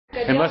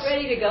Unless,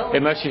 ready to go.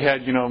 Unless you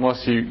had,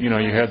 unless you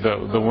had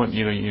the one,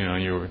 you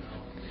were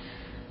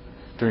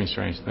doing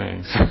strange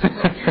things,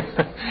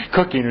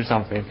 cooking or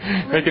something,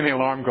 making the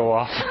alarm go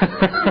off.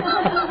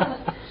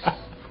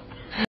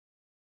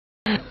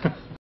 That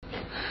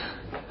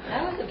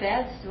was a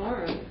bad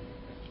storm.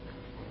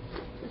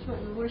 This was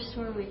the worst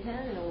storm we've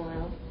had in a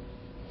while.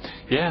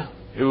 Yeah,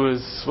 it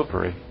was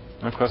slippery.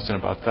 No question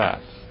about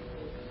that.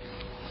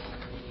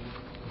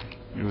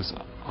 It was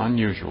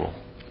unusual.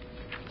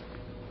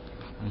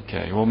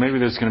 Okay, well, maybe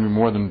there's going to be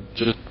more than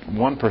just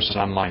one person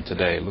online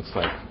today, it looks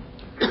like.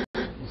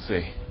 We'll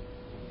see.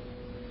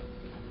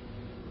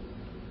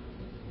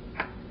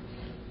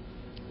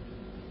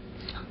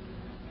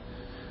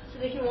 So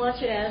they can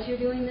watch it as you're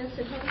doing this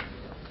at home?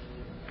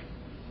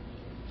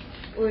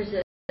 Or is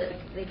it...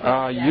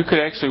 you could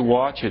actually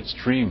watch it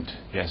streamed.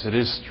 Yes, it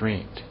is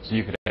streamed. So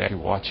you could actually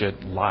watch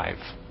it live.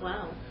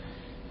 Wow.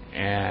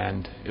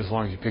 And as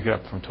long as you pick it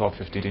up from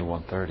 12:15 to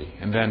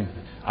 1:30. And then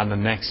on the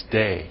next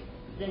day...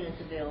 Then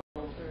it's available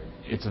for...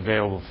 It's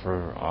available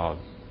for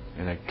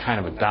in a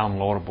kind of a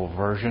downloadable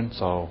version.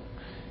 So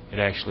it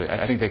actually...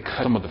 I think they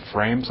cut some of the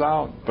frames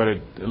out, but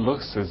it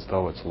looks as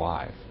though it's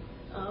live.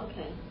 Oh,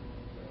 okay.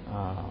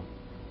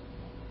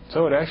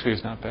 So it actually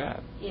is not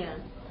bad. Yeah.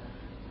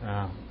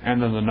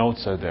 And then the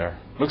notes are there.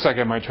 Looks like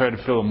I might try to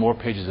fill in more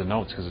pages of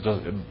notes because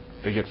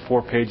they get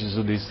 4 pages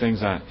of these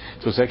things on it.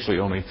 So it's actually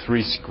only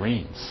 3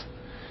 screens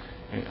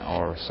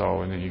or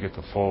so, and then you get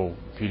the full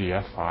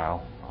PDF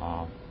file.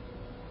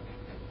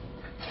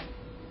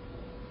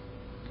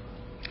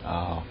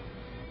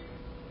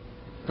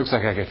 Looks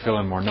like I could fill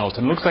in more notes,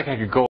 and it looks like I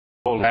could go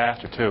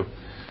faster too.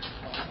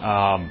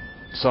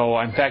 So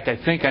in fact, I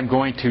think I'm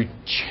going to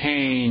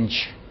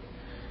change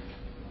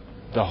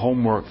the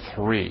homework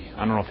 3. I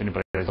don't know if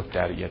anybody has looked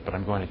at it yet, but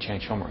I'm going to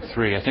change homework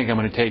 3. I think I'm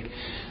going to take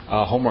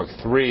homework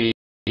 3.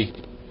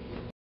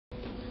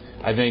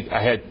 I think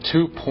I had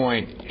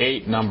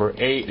 2.8. Number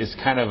 8 is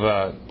kind of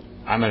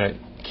I'm going to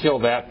kill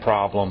that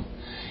problem,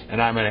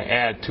 and I'm going to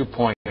add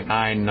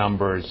 2.9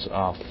 numbers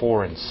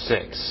 4 and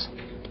 6.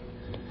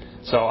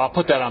 So I'll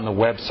put that on the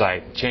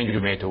website. Change it to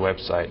the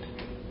website.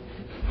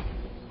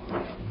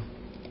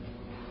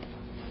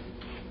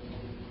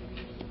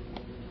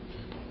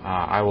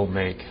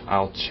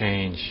 I'll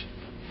change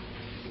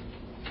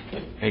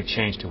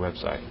to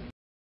website.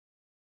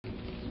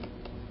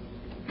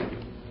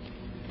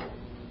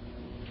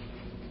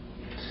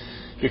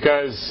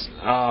 Because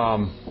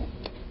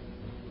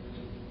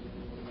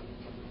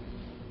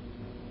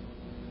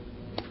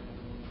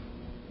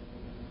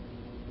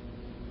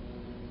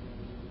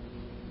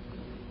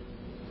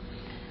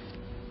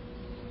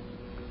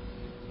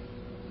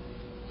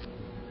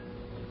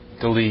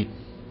delete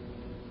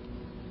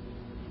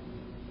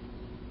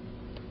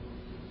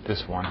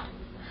this one.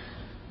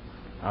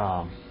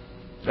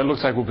 It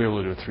looks like we'll be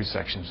able to do 3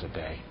 sections a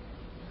day.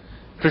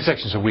 3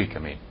 sections a week, I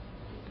mean.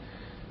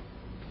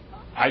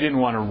 I didn't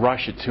want to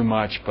rush it too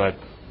much, but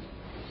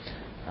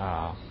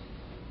I'm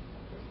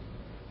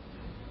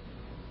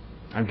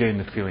getting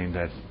the feeling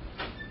that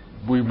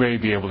we may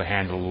be able to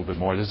handle a little bit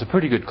more. This is a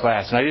pretty good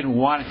class, and I didn't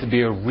want it to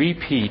be a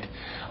repeat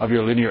of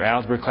your linear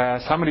algebra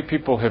class. How many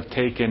people have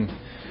taken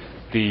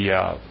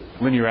the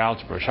linear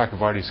algebra,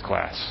 Chakravarty's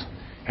class?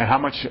 And how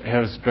much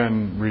has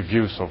been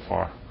reviewed so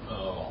far?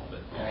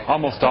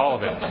 Almost all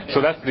of it.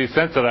 So that's the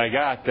sense that I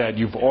got, that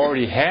you've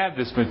already had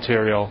this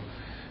material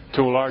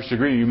to a large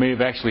degree. You may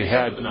have actually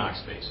had... Banach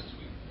spaces.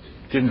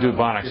 Didn't do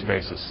Banach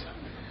spaces.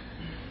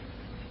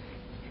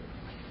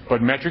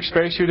 But metric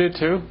space you did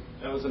too?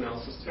 That was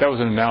analysis too. That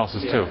was an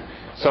analysis too.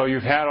 So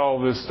you've had all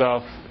this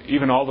stuff,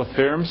 even all the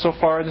theorems so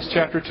far in this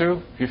chapter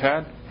too? You've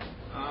had?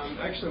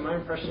 Actually, my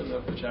impression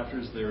of the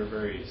chapters, they were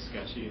very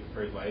sketchy,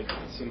 very light.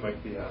 It seemed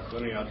like the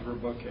linear algebra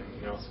book and the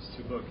analysis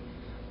 2 book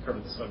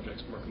covered the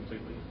subjects more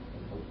completely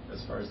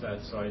as far as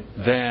that. So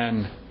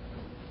then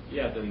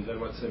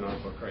what's in our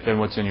book right now? Then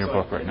what's in your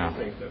book right now? I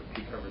think that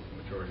we covered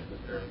the majority of the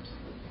theorems.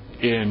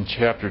 In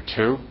chapter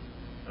 2?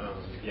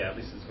 Yeah, at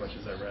least as much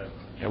as I read.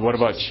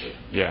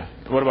 Yeah.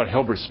 What about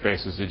Hilbert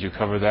spaces? Did you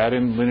cover that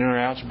in linear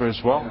algebra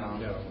as well?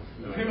 No.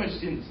 Pretty much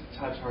didn't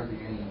touch hardly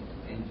any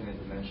infinite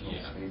dimensional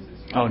spaces.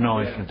 Oh,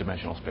 no infinite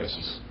dimensional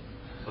spaces.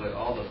 But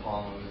all the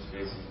polynomial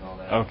spaces and all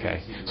that.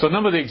 Okay. So a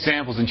number of the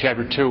examples in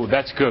chapter 2,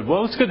 that's good.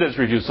 Well, it's good that it's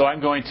reviewed. So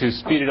I'm going to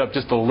speed it up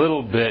just a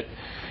little bit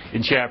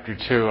in chapter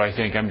 2. I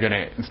think I'm going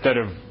to, instead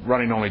of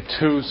running only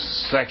 2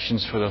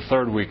 sections for the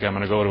 3rd week, I'm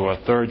going to go to a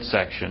 3rd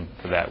section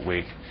for that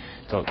week.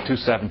 So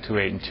 2.7,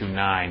 2.8, and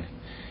 2.9.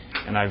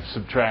 And I've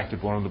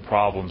subtracted one of the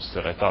problems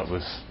that I thought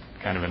was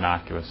kind of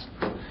innocuous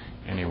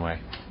anyway,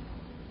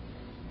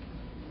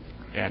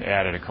 and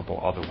added a couple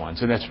other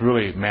ones. And that's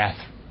really Math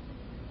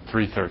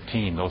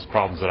 313, those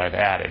problems that I've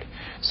added.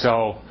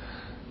 So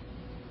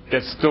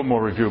that's still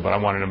more review, but I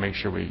wanted to make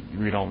sure we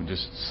don't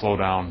just slow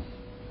down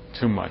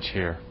too much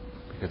here,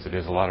 because it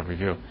is a lot of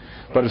review.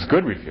 But it's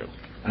good review.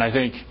 And I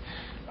think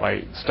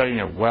by studying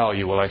it well,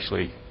 you will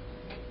actually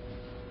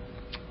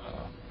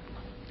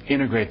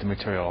integrate the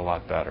material a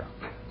lot better.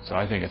 So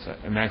I think it's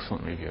an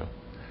excellent review.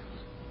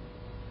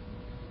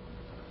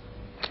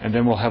 And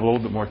then we'll have a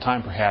little bit more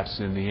time perhaps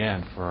in the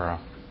end for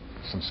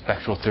some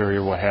spectral theory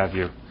or what have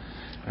you,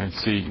 and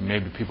see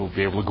maybe people will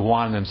be able to go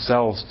on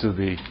themselves to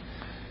the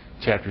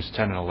chapters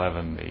 10 and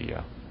 11,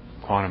 the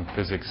quantum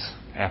physics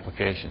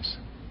applications,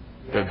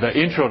 the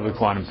intro to the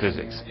quantum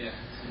physics,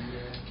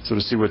 so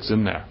to see what's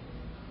in there.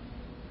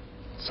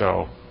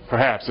 So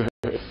perhaps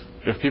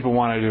if people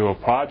want to do a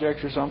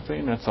project or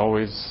something, that's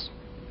always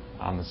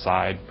on the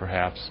side,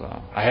 perhaps.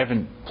 I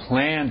haven't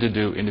planned to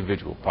do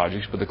individual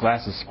projects, but the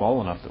class is small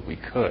enough that we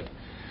could.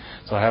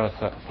 So I have a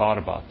thought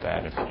about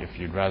that. If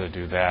you'd rather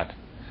do that,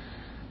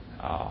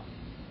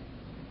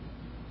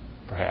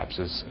 perhaps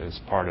as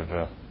part of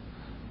a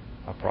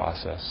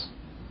process,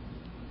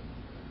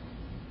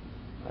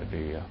 I'd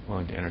be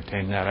willing to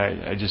entertain that.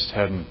 I just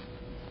hadn't,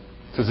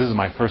 because this is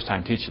my first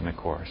time teaching the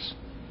course.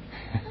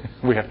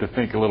 We have to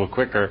think a little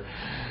quicker,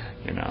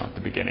 at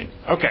the beginning.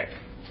 Okay.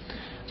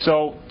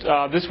 So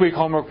this week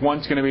homework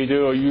 1's going to be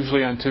due.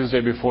 Usually on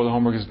Tuesday before the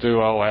homework is due,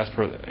 I'll ask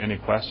for any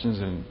questions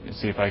and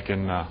see if I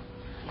can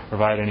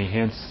provide any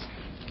hints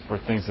for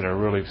things that are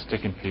really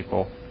sticking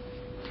people.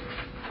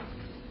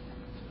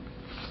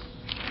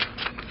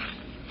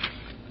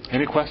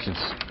 Any questions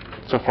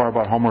so far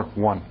about homework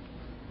 1? Yeah,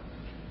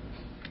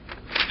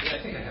 I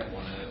think I have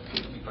one.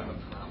 Let me find a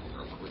problem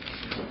real quick.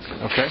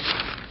 Okay.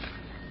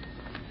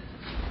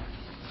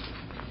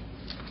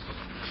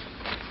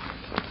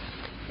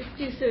 It's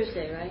due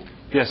Thursday, right?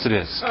 Yes, it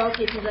is. Oh,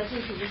 okay, because I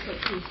think you just said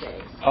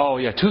Tuesdays. Oh,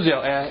 yeah. Tuesday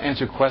I'll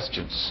answer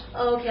questions.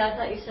 Oh, okay, I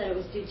thought you said it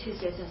was due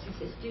Tuesdays. I was going to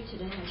say it's due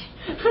today.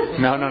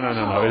 No.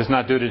 It is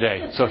not due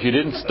today. So if you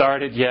didn't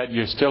start it yet,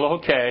 you're still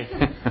okay.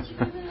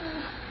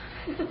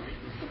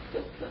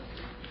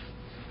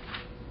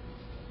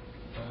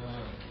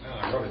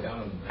 I wrote it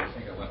down and I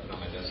think I left it on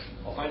my desk.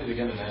 I'll find it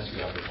again and ask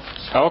you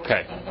afterwards.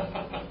 Okay.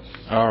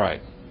 All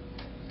right.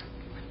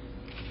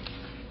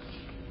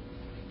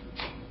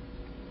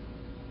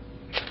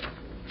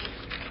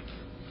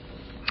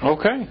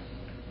 Okay.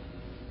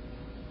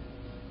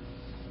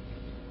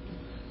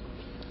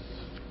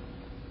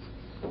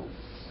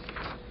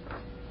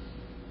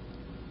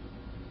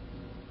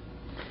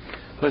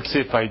 Let's see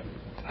if I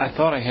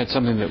thought I had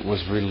something that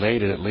was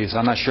related at least.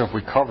 I'm not sure if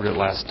we covered it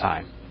last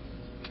time.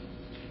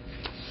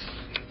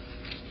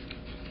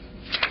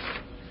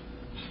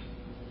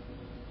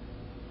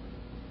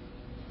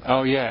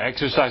 Oh yeah,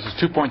 exercises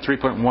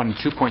 2.3.1 and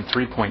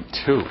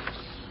 2.3.2.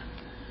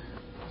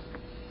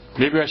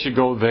 Maybe I should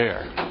go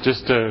there.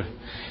 This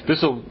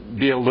will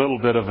be a little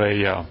bit of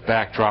a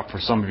backdrop for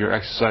some of your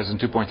exercises in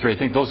 2.3. I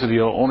think those are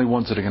the only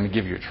ones that are going to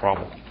give you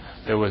trouble.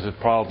 There was a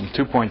problem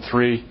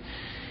 2.3.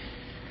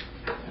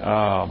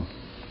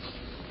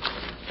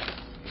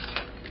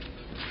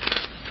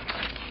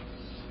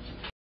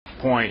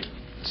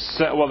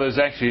 There's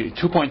actually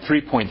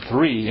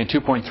 2.3.3 and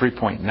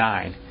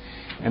 2.3.9,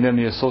 and then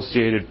the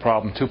associated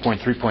problem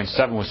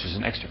 2.3.7, which is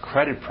an extra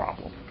credit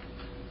problem,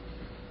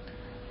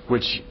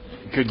 which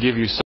could give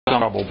you some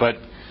trouble. But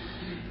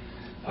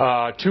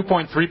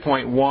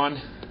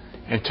 2.3.1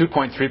 and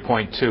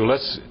 2.3.2,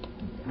 let's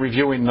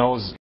reviewing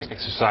those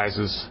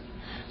exercises.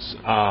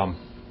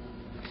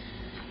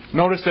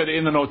 Notice that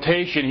in the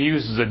notation he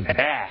uses a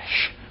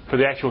dash for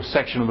the actual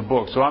section of the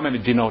book. So I'm going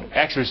to denote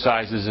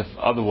exercises, if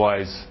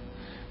otherwise,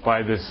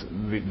 by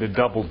the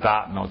double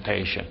dot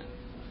notation.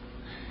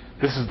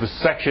 This is the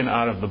section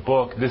out of the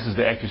book. This is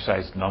the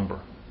exercise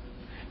number.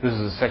 This is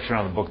the section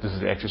out of the book. This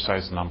is the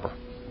exercise number.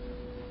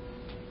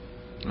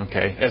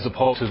 Okay, as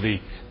opposed to the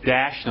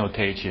dash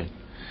notation,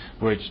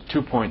 which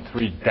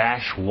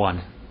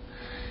 2.3-1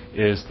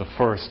 is the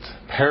first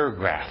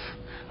paragraph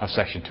of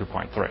section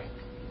 2.3.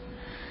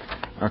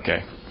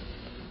 Okay.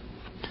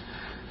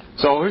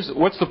 So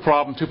what's the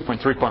problem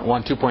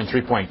 2.3.1,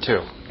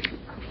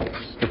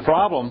 2.3.2? The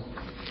problem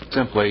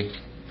simply...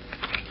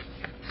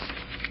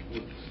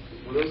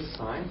 Were those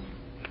signed?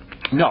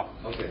 No.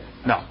 Okay.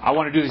 No. I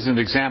want to do these in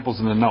examples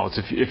in the notes.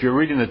 If you're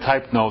reading the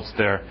typed notes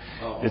there,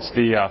 it's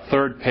the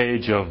third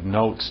page of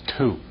notes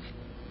 2.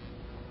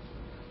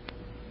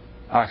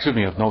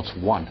 Of notes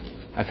 1.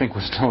 I think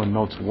we're still in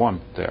notes 1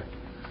 there.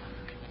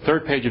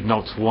 Third page of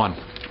notes 1.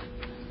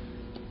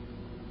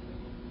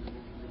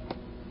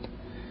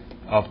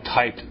 Of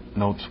typed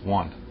notes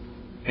 1.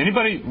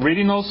 Anybody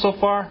reading those so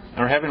far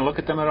or having a look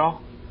at them at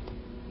all?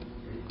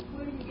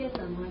 Where did you get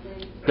them? Are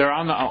they? They're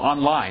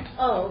online.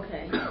 Oh,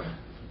 okay.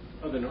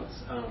 Oh, the notes?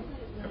 I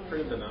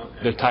printed them out.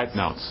 They're typed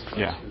notes.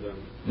 Yeah.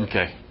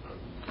 Okay.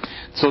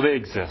 So they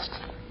exist.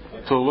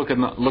 So look on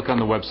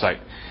the website.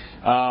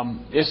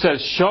 It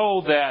says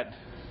show that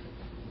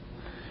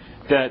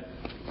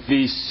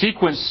the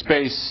sequence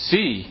space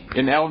C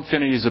in L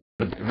infinity is a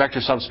vector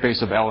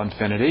subspace of L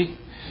infinity.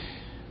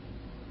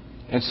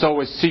 And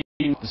so is C,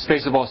 the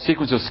space of all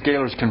sequences of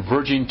scalars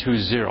converging to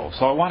 0.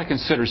 So I want to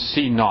consider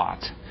C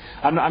naught.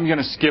 I'm going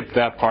to skip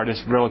that part.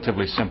 It's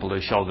relatively simple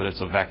to show that it's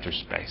a vector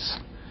space.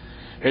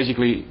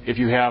 Basically, if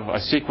you have a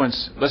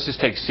sequence, let's just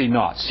take C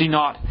naught. C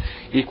naught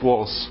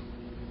equals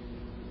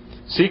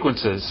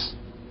sequences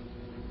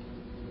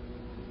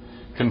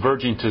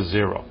converging to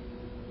 0.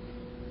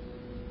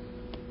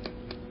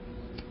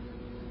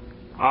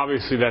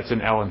 obviously that's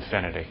in L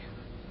infinity.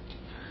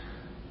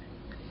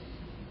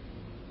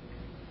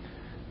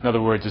 In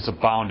other words, it's a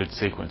bounded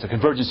sequence. A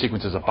convergent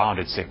sequence is a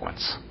bounded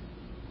sequence.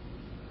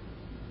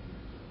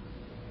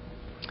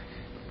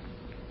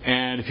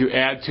 And if you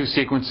add two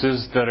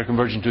sequences that are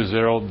converging to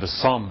 0, the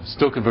sum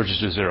still converges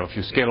to 0. If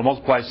you scale a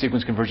multiply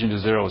sequence converging to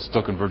 0, it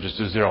still converges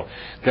to 0.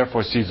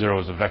 Therefore,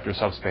 C0 is a vector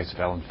subspace of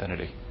L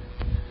infinity.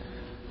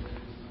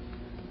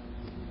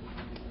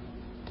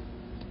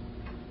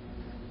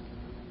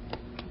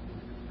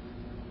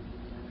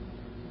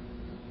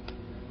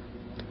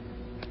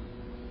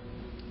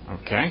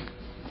 Okay.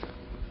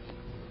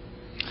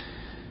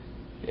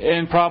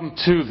 In problem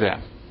 2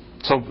 then.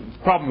 So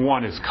problem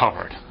 1 is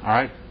covered. All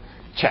right?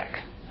 Check.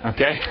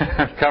 Okay?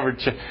 Covered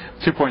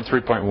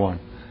 2.3.1.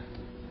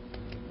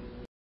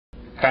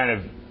 Kind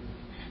of,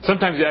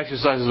 sometimes the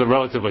exercises are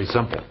relatively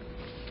simple,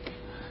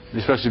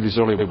 especially these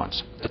early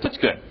ones. That's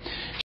good.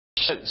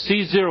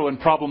 C0 in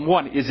problem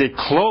 1 is a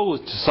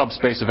closed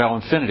subspace of L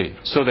infinity,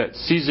 so that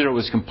C0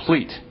 is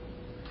complete.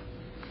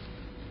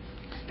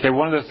 Okay,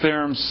 one of the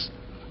theorems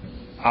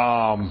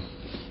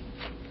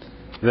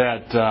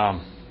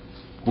that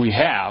we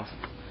have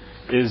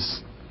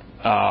is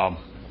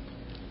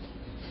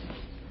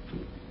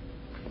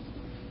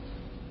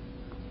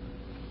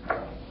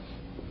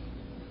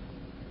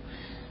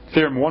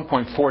theorem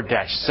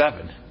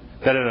 1.4-7,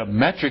 that in a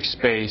metric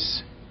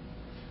space,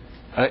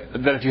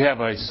 that if you have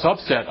a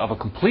subset of a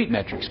complete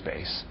metric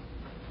space,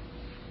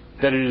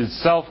 that it is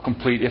itself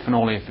complete if and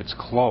only if it's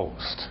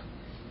closed.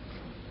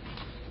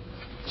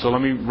 So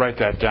let me write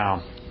that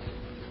down.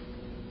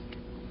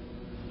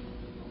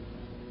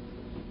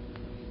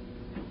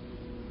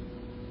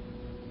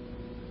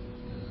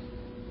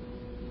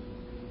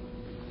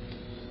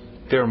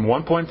 Theorem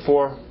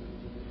 1.4-7.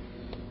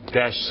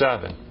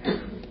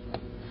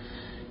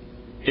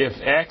 If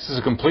X is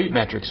a complete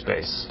metric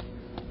space,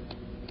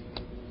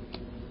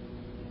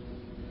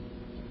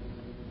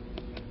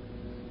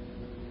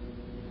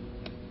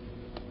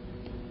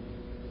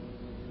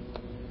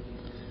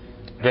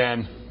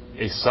 then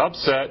a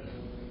subset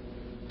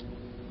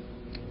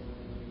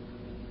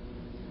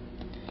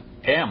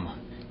M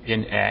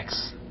in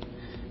X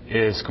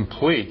is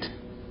complete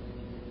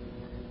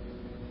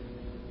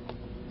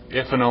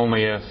if and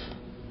only if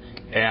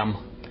M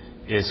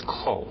is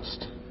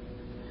closed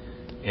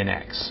in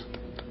X,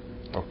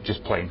 or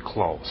just plain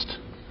closed.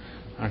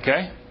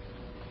 Okay?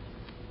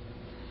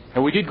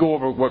 And we did go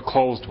over what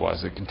closed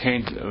was. It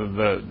contained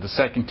the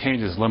set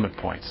contains its limit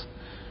points,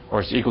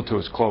 or it's equal to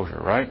its closure,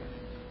 right?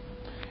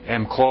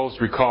 M closed,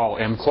 recall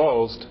M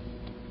closed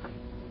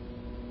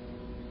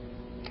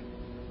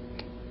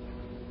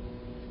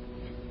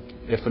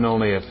if and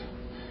only if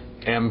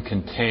M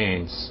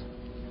contains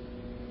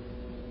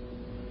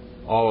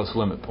all its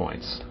limit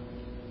points.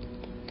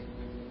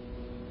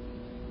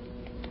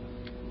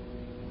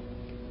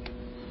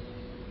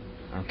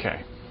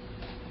 Okay.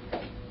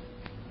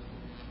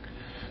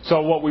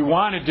 So what we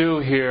want to do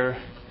here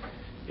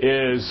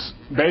is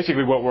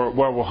basically what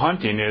we're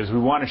hunting is we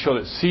want to show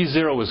that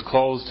C0 is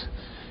closed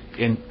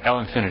in L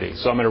infinity.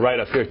 So I'm going to write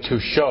up here to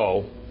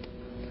show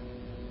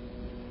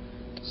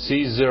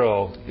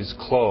C0 is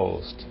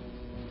closed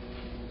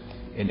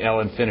in L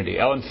infinity.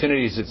 L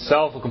infinity is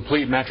itself a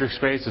complete metric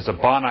space. It's a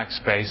Banach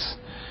space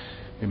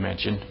we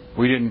mentioned.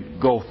 We didn't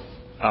go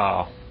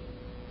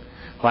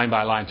line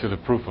by line through the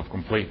proof of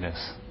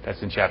completeness.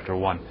 That's in chapter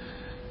 1.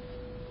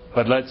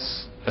 But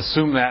let's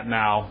assume that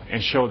now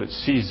and show that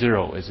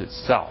C0 is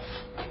itself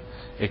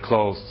a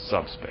closed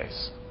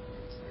subspace.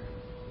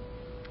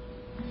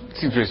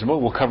 Seems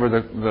reasonable. We'll cover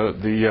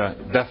the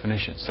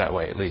definitions that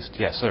way at least.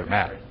 Yes, sir,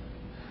 Matt.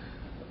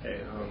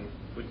 Okay,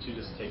 would you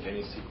just take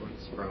any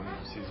sequence from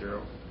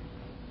C0?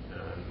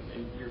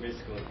 And you're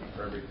basically looking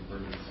for every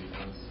convergent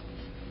sequence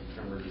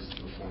converges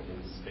to a point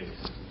in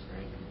space,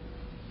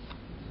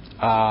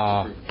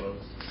 right? Proof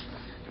closed.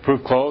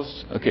 Proof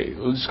closed? Okay,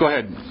 let's go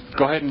ahead.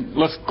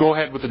 Let's go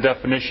ahead with the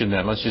definition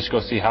then. Let's just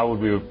go see how would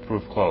we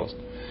prove closed.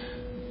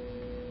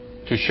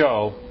 To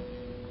show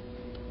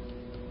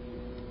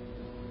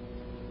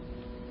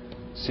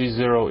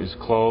C0 is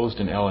closed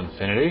in L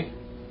infinity.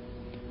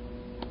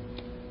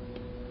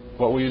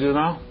 What will you do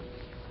now?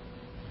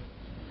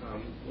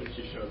 Would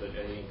you show that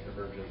any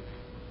convergent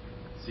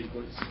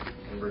sequence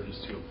converges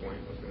to a point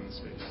within the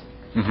space?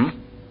 Mm-hmm.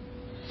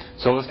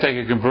 So let's take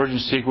a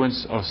convergent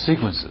sequence of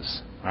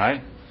sequences,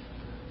 right?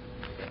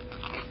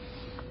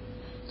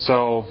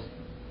 So,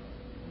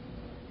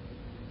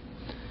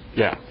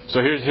 yeah.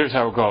 So here's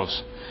how it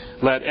goes.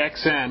 Let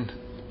Xn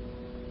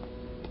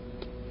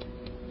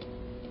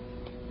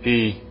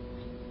be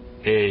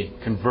a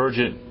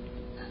convergent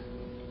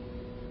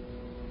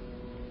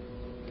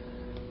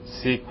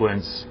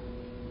sequence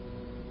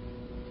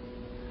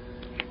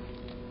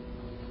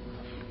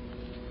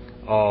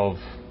of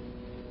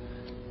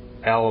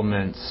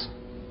elements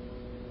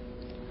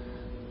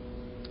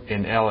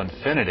in L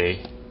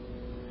infinity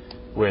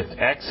with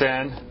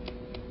Xn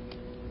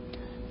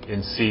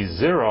in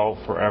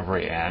C0 for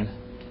every n,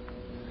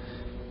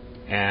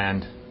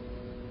 and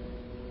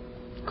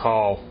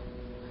call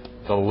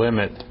the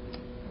limit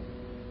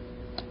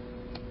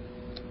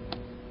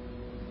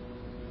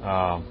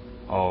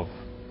of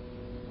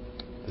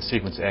the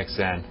sequence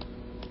xn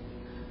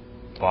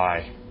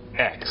by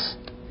x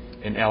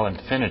in L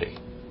infinity.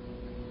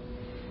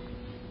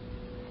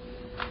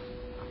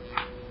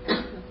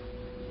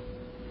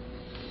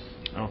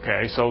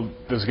 Okay, so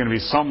there's going to be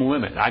some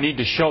limit. I need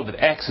to show that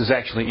x is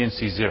actually in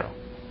C0.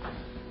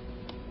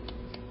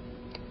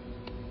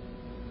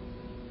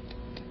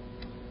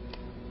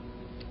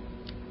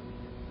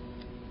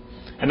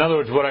 In other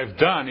words, what I've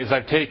done is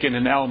I've taken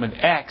an element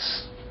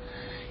x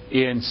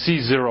in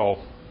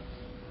C0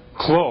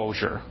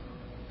 closure.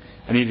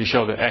 I need to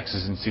show that x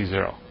is in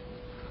C0.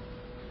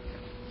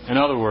 In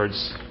other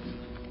words,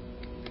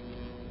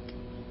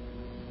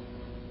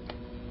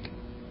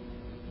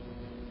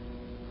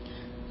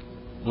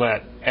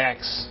 let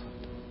x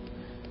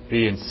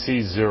be in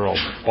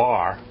C0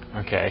 bar.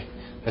 Okay,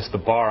 that's the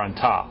bar on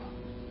top.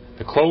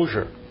 The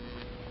closure.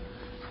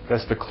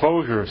 That's the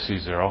closure of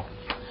C0.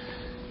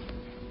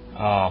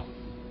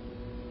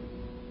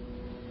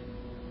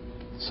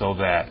 So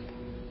that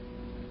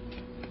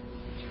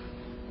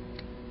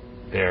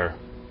there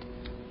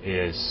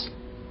is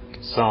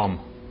some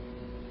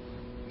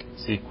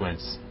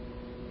sequence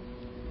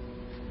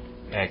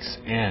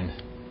xn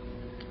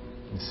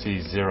in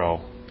C0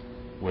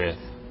 with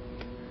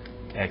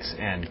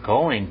xn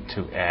going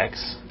to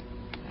x.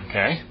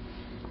 Okay?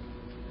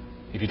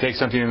 If you take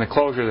something in the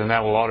closure, then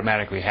that will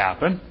automatically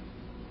happen.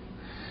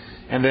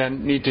 And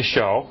then need to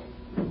show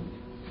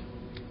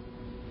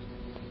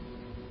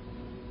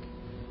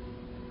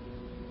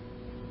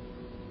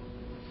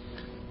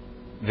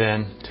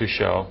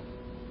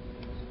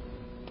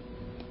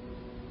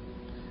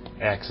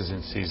x is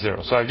in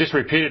C0. So I've just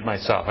repeated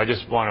myself. I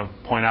just want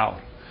to point out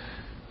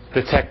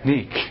the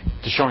technique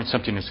to showing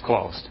something is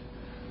closed.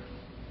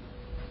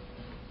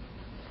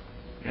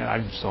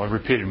 Yeah, so I've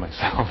repeated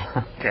myself.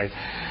 Okay.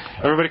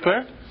 Everybody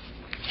clear?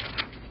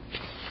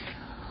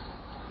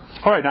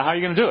 All right, now how are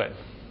you going to do it?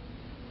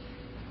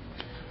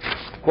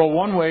 Well,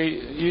 one way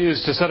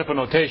is to set up a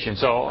notation.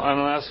 So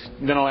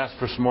I'll ask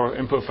for some more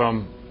input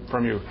from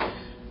you.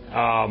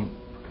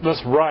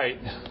 Let's write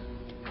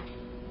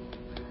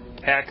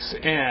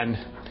xn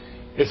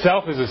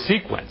itself is a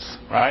sequence,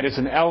 right? It's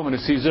an element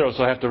of C0,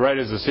 so I have to write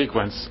it as a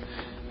sequence.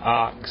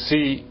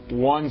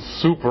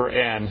 C1 super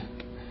n,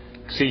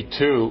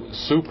 C2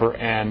 super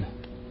n,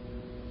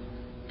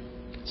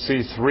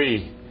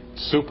 C3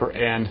 super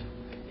n,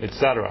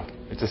 etc.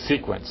 It's a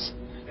sequence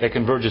that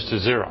converges to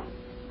 0.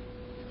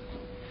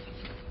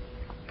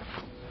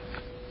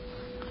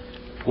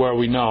 Where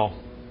we know.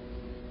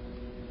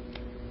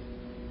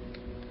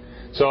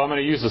 So I'm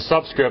going to use the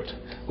subscript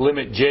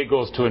limit j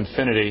goes to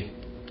infinity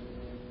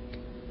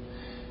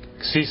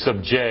c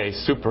sub j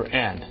super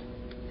n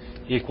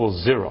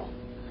equals 0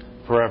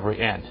 for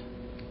every n.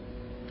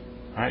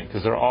 All right?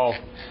 Because they're all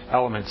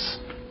elements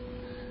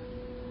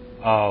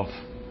of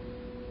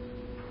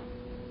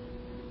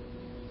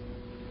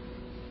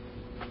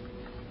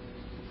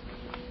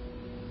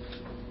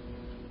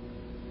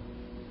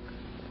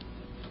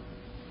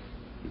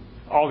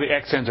all the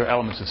xn's are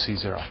elements of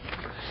C0.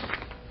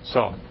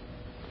 So,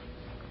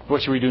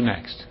 what should we do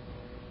next?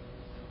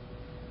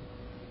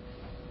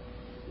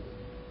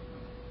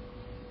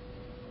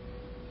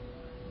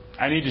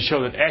 I need to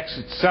show that x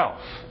itself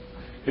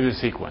is a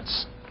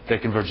sequence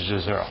that converges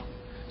to 0.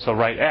 So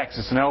write x,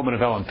 it's an element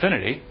of L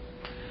infinity.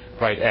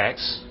 Write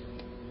x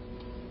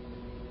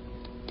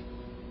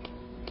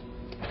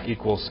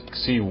equals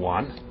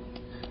C1,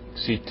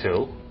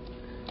 C2,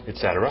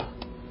 etc.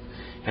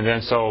 And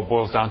then so it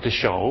boils down to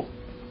show,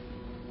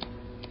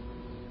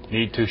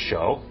 need to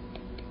show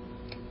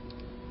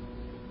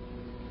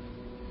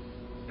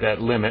that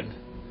limit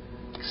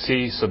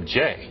c sub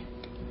j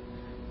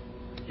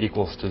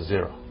equals to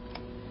 0.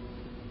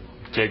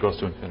 J goes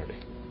to infinity.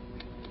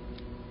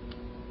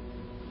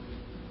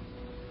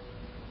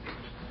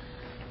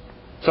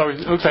 So it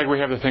looks like we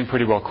have the thing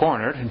pretty well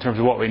cornered in terms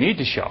of what we need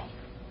to show.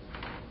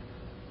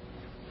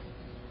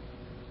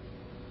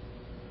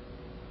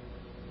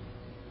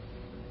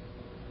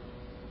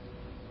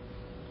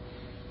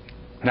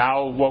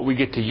 Now what we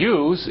get to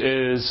use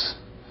is,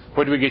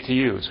 what do we get to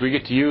use? We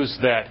get to use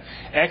that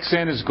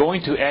xn is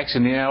going to x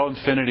in the L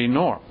infinity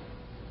norm.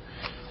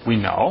 We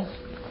know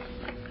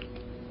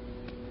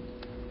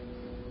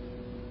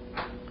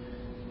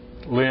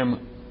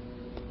lim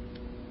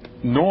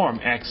norm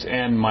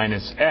xn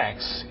minus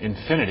x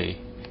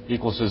infinity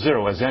equals to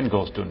 0 as n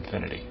goes to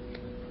infinity.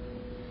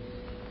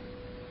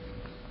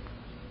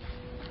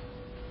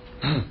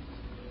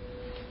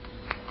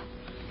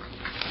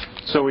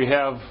 So we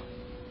have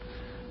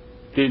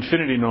the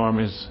infinity norm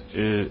is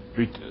the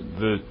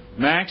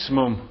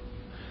maximum,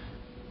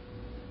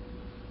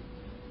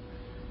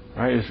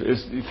 right?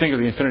 You think of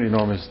the infinity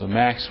norm as the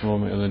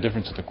maximum and the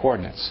difference of the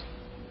coordinates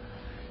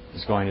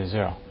is going to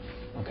 0.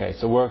 Okay,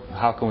 so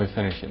how can we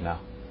finish it now?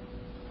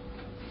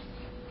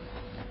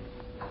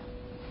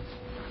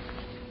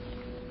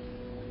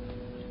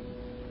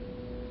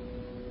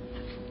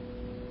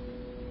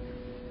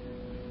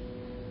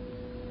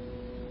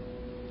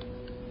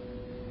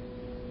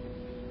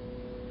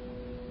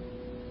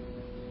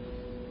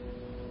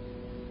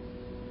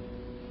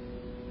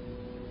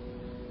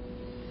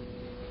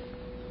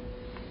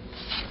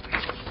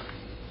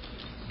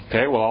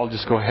 Okay, well, I'll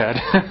just go ahead.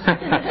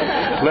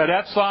 Let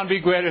epsilon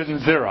be greater than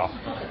 0.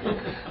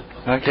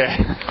 Okay.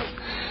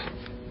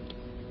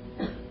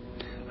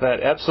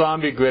 Let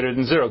epsilon be greater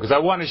than 0. Because I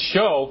want to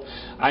show,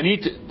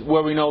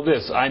 where we know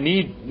this, I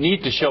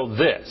need to show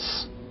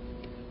this.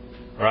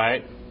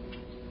 Right?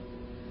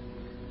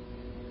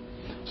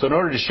 So in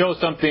order to show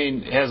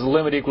something has a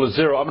limit equal to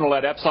 0, I'm going to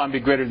let epsilon be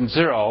greater than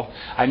 0.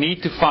 I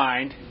need to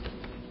find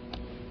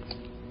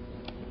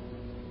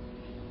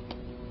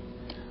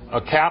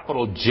a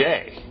capital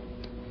J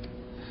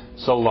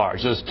so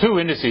large. There's two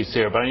indices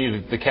here, but I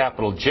need the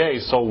capital J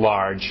so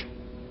large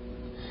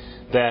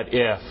that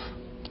if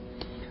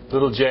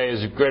little j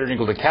is greater than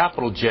or equal to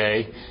capital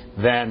J,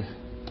 then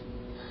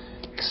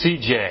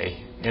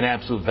Cj in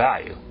absolute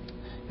value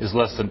is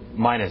less than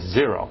minus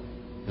 0,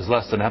 is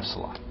less than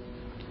epsilon.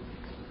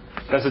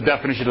 That's the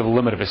definition of the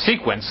limit of a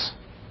sequence.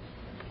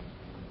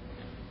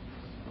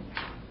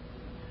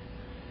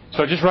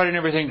 So just writing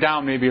everything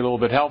down may be a little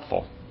bit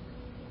helpful.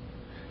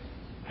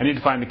 I need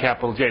to find the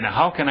capital J. Now,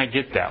 how can I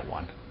get that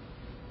one?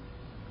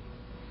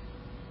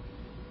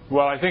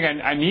 Well, I think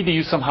I need to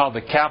use somehow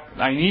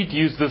I need to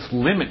use this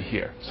limit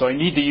here. So I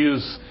need to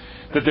use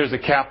that there's a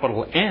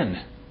capital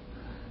N.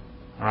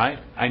 All right?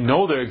 I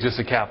know there exists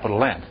a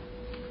capital N.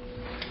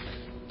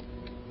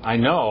 I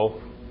know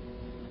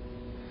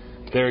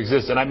there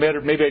exists, and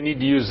maybe I need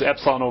to use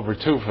epsilon over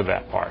 2 for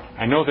that part.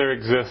 I know there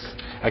exists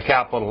a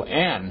capital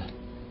N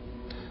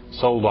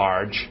so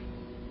large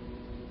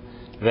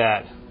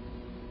that,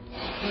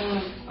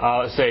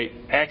 let's say,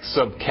 x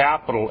sub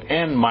capital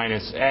N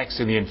minus x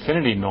in the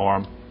infinity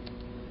norm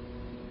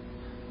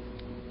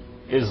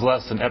is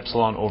less than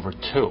epsilon over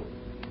 2.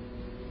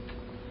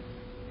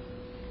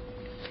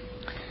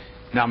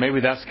 Now,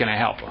 maybe that's going to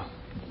help.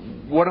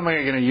 What am I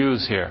going to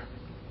use here?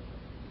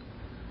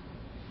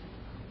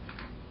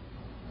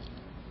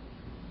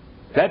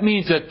 That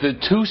means that the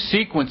two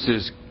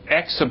sequences,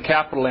 x sub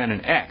capital N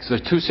and x, the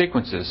two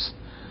sequences,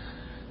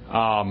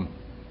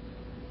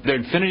 their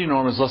infinity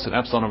norm is less than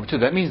epsilon over 2.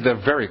 That means they're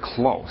very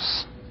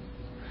close.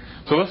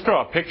 So let's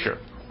draw a picture.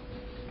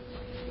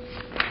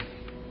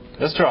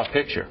 Let's draw a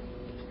picture.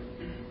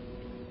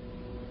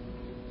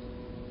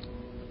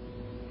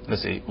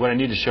 Let's see. What I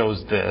need to show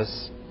is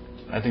this.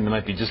 I think there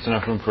might be just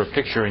enough room for a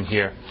picture in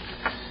here.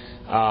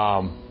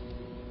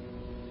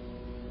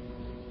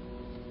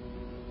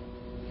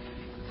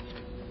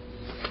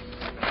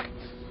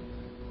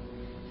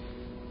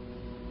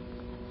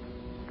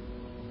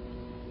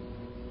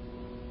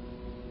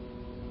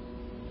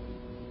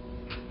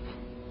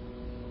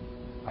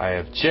 I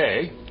have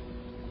J.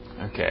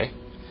 Okay.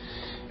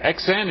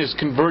 Xn is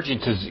converging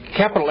to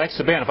capital X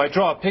sub n. If I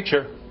draw a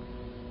picture,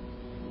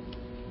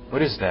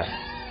 what is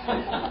that?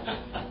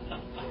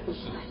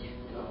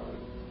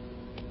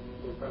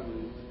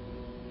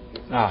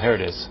 Here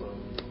it is.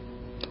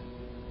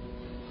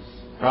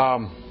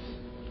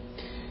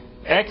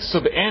 X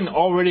sub n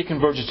already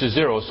converges to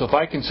 0, so if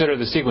I consider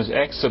the sequence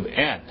X sub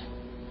n,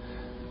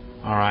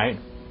 all right,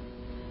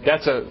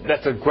 that's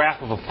a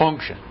graph of a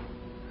function.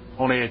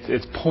 Only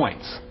it's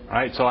points,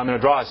 right? So I'm going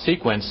to draw a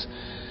sequence,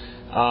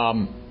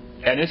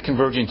 and it's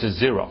converging to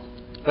 0.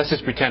 Let's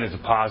just pretend it's a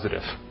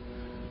positive.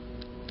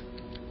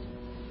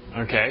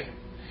 Okay,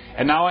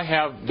 and now I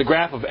have the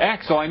graph of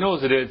x. All I know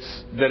is that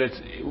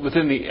it's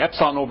within the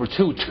epsilon over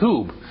 2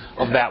 tube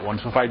of that one.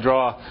 So if I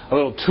draw a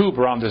little tube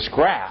around this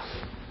graph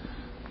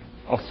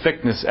of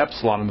thickness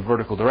epsilon in the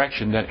vertical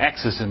direction, then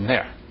x is in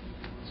there.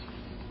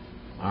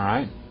 All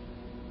right.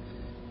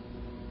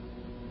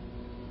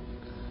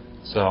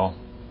 So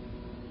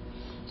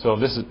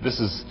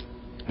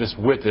this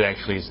width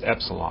actually is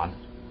epsilon,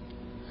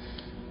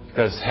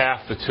 because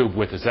half the tube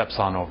width is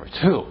epsilon over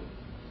 2.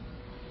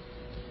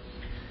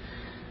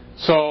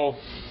 So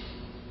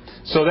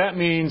that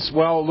means,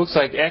 well, it looks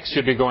like x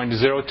should be going to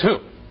 0 too,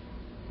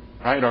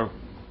 right? Or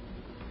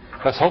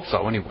let's hope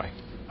so anyway.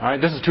 All right,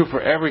 this is true for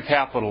every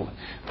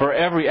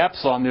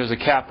epsilon. There's a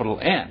capital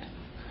N.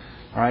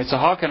 All right, so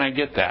how can I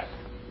get that?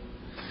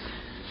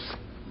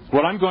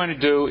 What I'm going to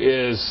do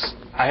is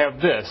I have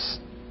this.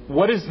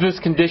 What does this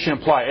condition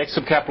imply? X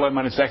sub capital N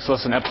minus x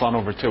less than epsilon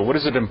over 2. What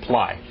does it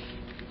imply?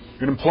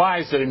 It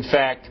implies that, in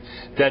fact,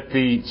 that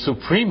the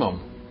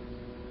supremum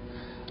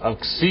of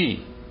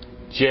Cj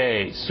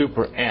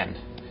super n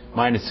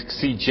minus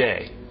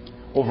Cj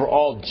over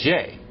all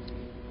j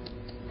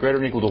greater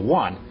than or equal to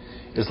 1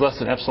 is less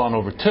than epsilon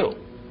over 2.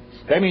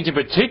 That means, in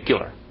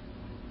particular,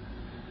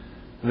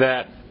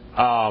 that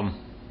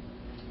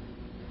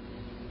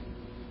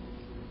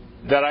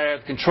that I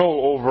have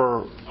control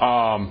over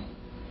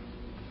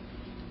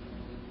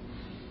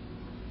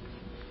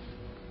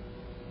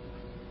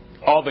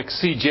all the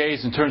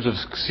Cj's in terms of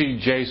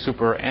Cj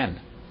super n.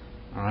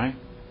 All right?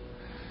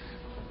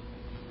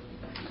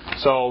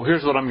 So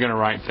here's what I'm going to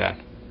write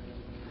then.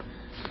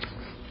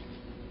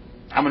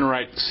 I'm going to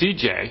write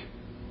Cj.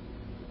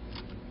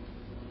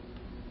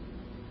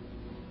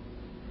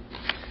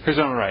 Here's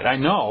what I'm going to write. I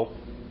know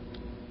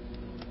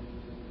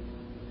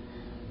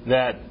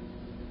that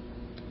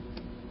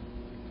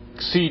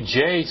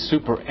Cj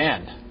super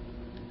n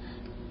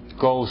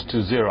goes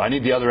to 0. I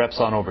need the other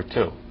epsilon over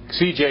 2.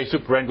 Cj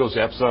super n goes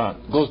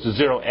to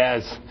 0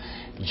 as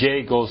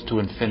j goes to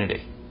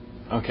infinity.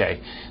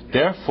 Okay.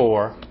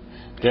 Therefore,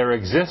 there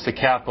exists a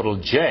capital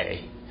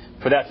J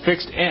for that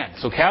fixed n.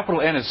 So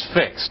capital N is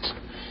fixed.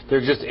 There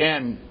exists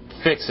n,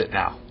 fix it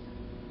now.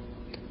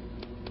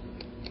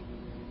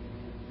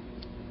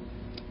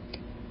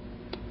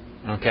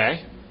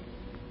 Okay?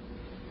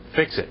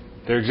 Fix it.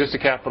 There exists a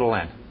capital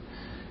N.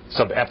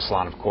 Sub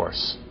epsilon, of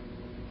course.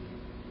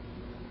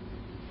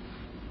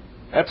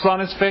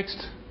 Epsilon is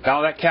fixed.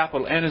 Now that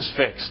capital N is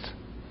fixed.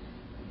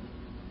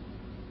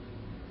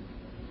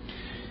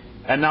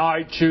 And now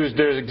I choose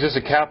there exists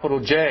a capital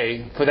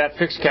J for that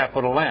fixed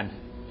capital N.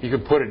 You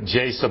could put it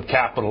J sub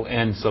capital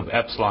N sub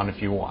epsilon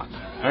if you want.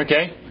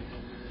 Okay?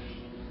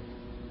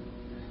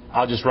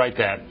 I'll just write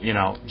that,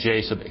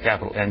 J sub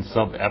capital N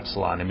sub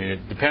epsilon. I mean,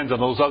 it depends on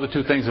those other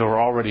two things that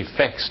are already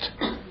fixed.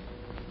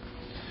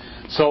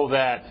 So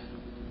that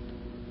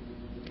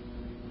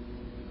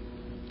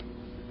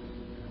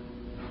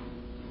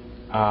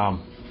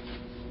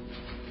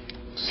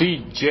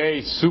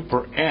Cj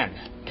super n,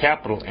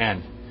 capital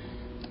N,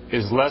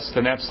 is less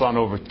than epsilon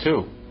over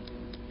 2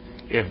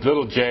 if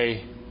little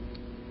j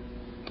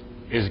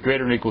is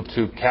greater than or equal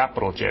to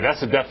capital J.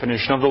 That's the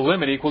definition of the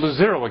limit equal to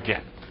 0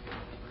 again.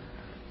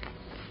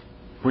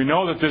 We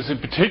know that there's a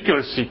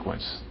particular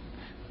sequence,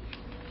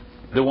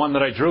 the one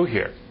that I drew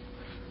here,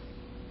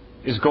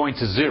 is going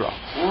to 0.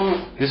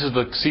 This is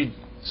the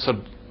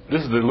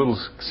little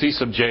C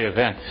sub j of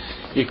n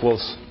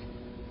equals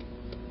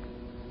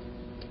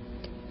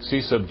C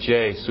sub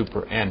j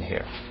super n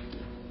here.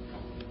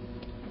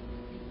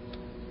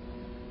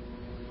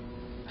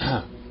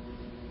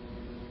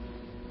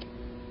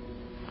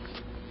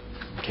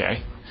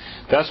 Okay,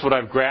 that's what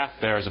I've graphed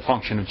there as a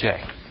function of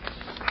j.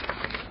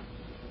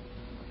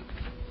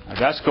 Now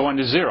that's going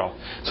to 0.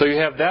 So you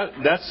have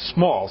that's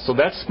small. So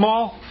that's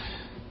small.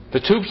 The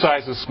tube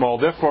size is small.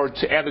 Therefore,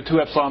 to add the two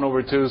epsilon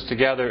over 2's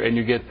together, and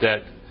you get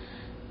the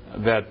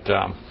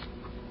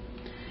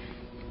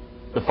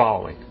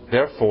following.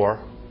 Therefore,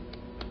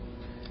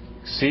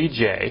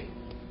 Cj,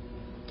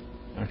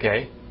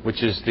 okay,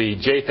 which is the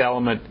jth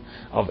element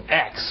of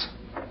x,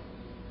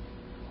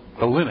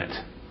 the limit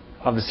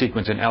of the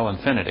sequence in L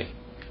infinity.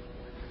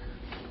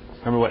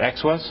 Remember what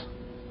x was?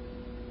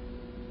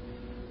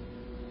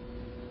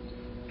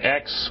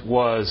 X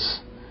was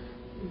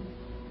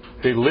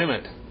the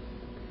limit,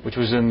 which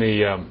was in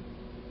the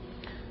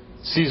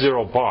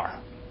C0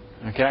 bar.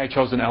 Okay, I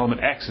chose an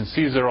element x in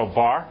C0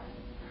 bar.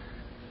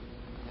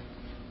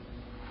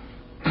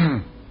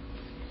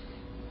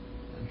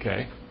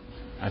 Okay,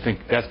 I think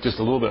that's just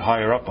a little bit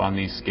higher up on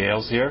these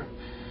scales here.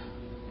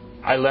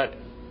 I let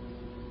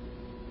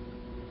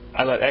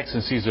x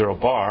in C0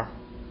 bar.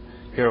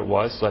 Here it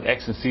was. Let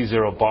x in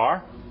C0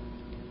 bar.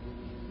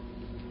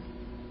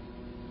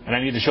 And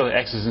I need to show that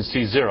x is in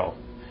C0.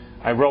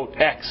 I wrote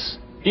x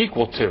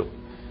equal to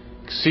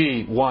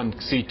C1,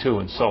 C2,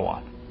 and so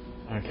on.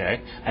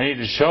 Okay? I need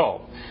to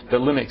show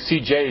that limit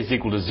Cj is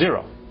equal to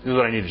 0. This is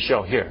what I need to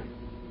show here.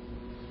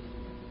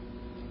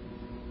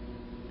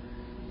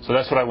 So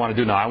that's what I want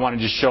to do now. I want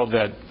to just show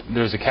that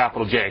there's a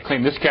capital J. I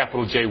claim this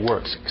capital J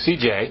works.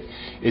 Cj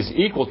is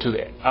equal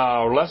to,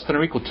 or less than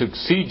or equal to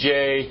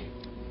Cj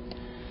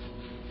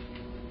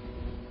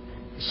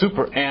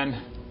super n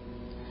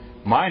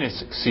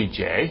minus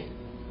Cj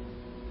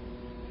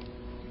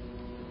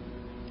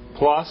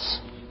plus,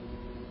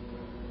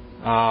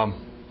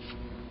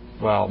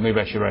 well, maybe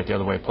I should write it the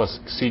other way, plus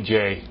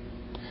Cj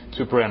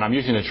super n. I'm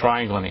using the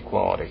triangle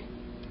inequality.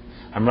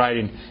 I'm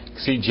writing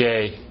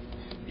Cj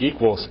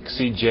equals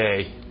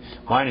Cj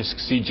minus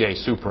Cj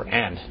super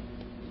n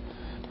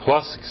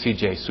plus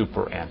Cj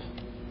super n.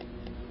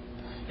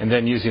 And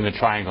then using the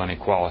triangle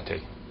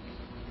inequality.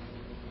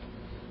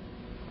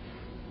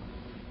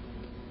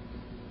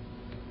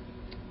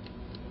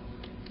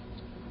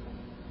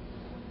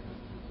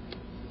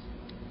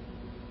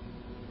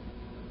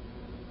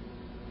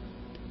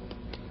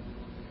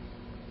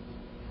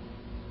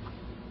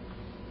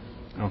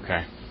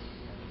 Okay.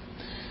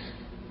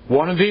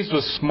 One of these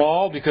was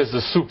small because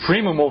the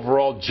supremum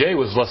overall j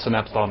was less than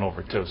epsilon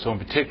over 2. So in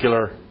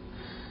particular,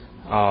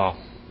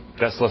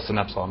 that's less than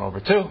epsilon over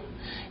 2.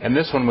 And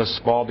this one was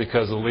small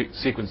because the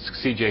sequence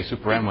Cj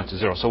super n went to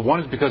 0. So one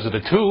is because of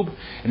the tube,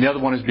 and the other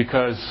one is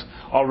because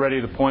already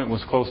the point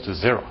was close to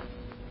 0.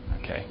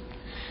 Okay.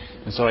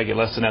 And so I get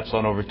less than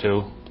epsilon over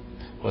 2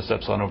 plus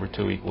epsilon over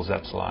 2 equals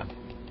epsilon.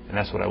 And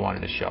that's what I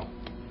wanted to show.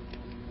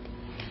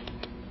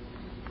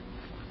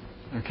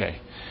 Okay.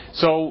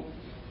 So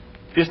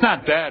it's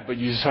not bad, but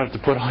you just have to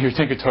put all your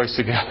Tinker Toys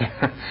together.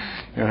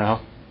 You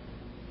know.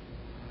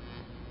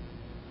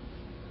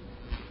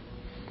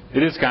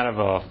 It is kind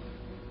of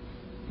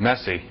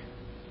messy.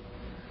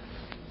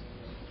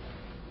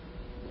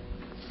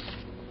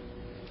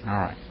 All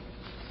right.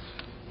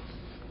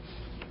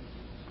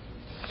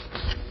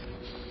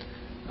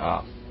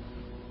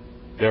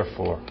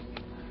 Therefore,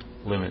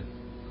 limit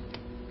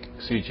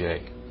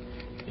Cj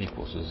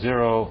equals to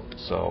 0,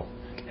 so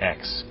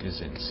x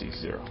is in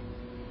C0.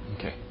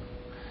 Okay.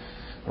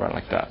 Right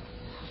like that.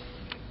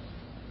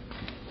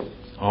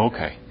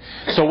 Okay.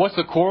 So what's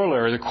the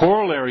corollary? The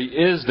corollary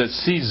is that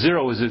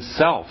C0 is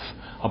itself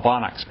a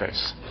Banach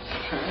space.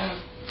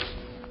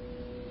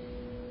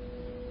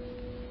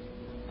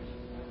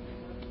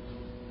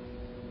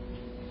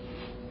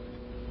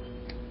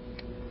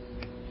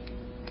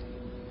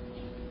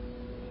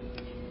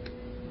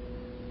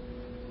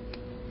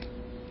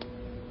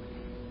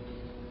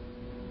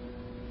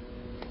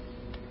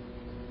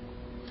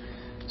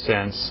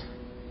 Since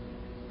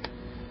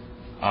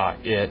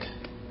it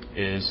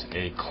is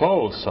a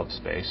closed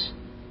subspace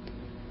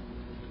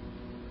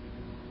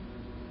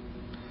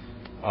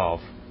of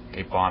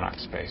a Banach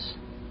space.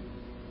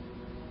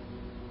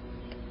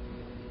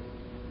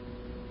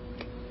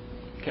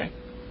 Okay.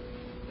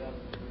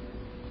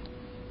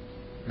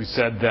 We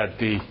said that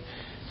the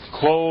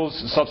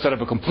closed subset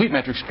of a complete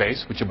metric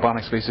space, which a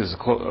Banach space is,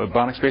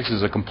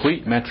 a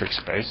complete metric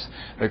space.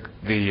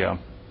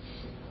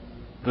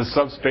 The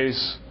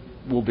subspace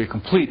will be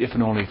complete if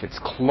and only if it's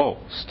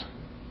closed.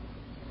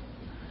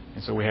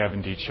 And so we have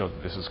indeed showed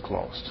that this is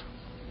closed.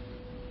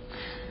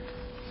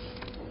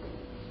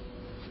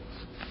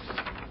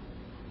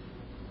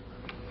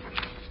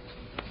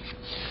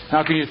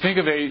 Now, can you think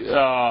of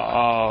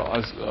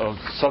a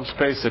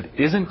subspace that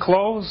isn't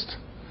closed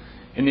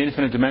in the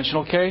infinite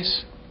dimensional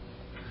case?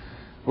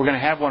 We're going to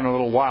have one in a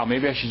little while.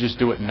 Maybe I should just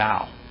do it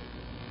now.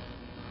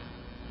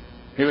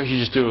 Maybe I should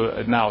just do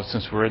it now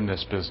since we're in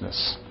this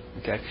business.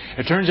 Okay.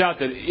 It turns out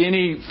that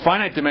any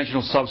finite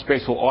dimensional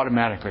subspace will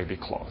automatically be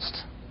closed.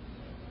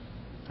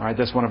 All right,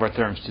 that's one of our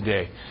theorems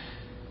today.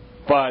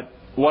 But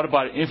what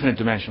about an infinite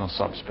dimensional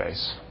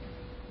subspace?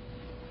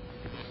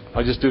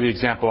 I'll just do the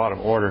example out of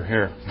order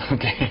here.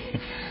 Okay.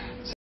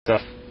 So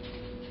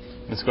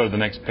let's go to the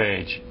next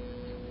page.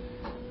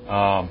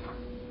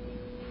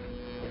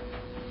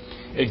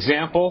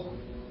 Example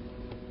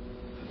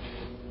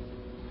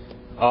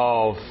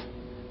of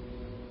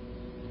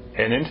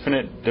an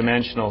infinite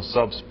dimensional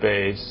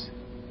subspace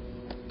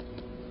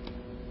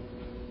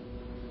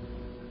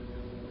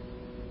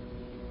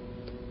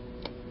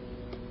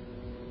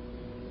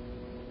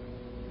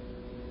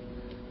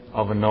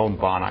of a known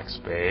Banach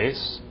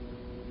space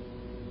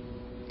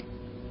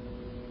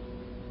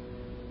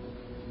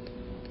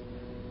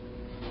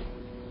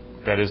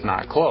that is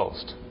not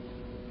closed.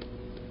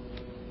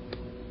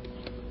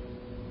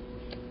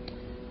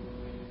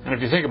 And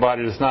if you think about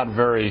it, it's not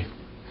very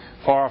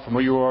far from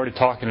what you were already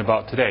talking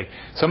about today.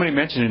 Somebody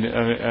mentioned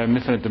an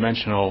infinite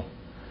dimensional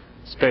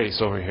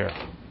space over here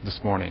this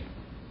morning.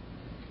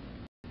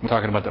 We're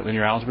talking about that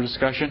linear algebra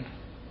discussion.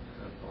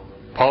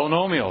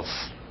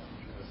 Polynomials.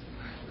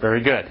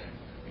 Very good.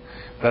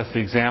 That's the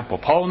example.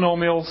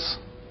 Polynomials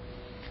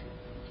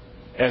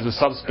as a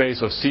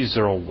subspace of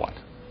C01.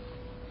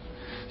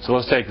 So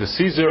let's take the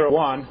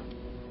C01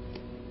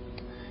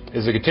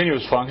 is a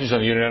continuous function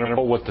on the unit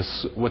interval with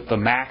the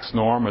max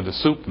norm or the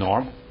sup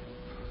norm.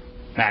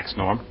 Max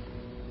norm.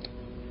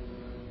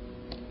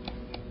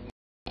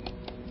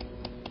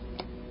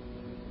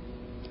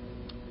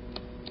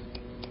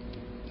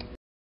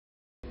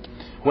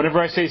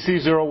 Whenever I say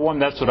C01,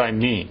 that's what I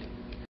mean.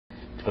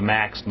 The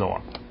max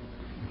norm.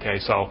 Okay,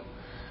 so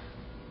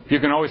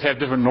you can always have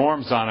different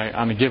norms on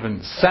a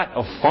given set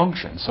of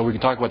functions. So we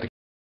can talk about the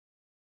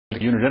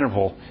unit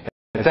interval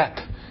as that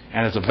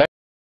and as a vector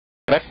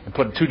and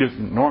put two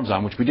different norms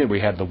on, which we did.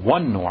 We had the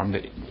one norm,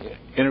 the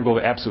integral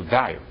to absolute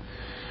value.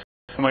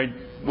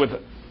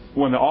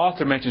 When the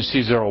author mentions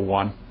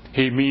C01,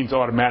 he means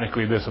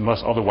automatically this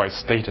unless otherwise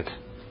stated.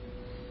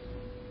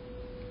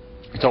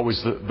 It's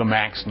always the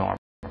max norm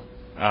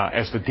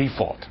as the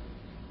default.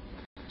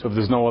 So if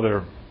there's no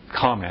other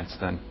comments,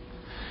 then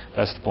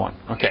that's the point.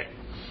 Okay.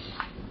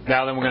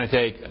 Now then we're going to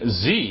take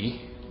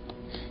Z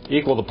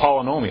equal to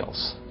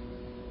polynomials.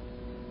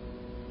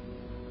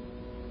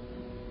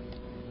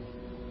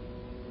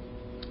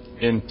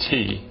 In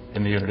T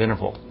in the unit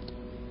interval.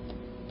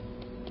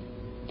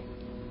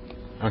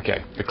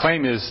 Okay, the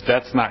claim is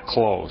that's not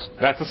closed.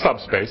 That's a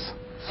subspace.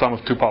 Sum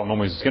of two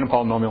polynomials is in a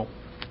polynomial.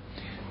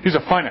 These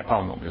are finite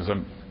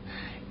polynomials.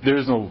 There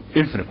is no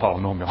infinite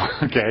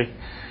polynomial, okay?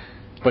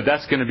 But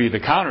that's going to be the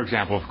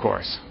counterexample, of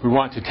course. We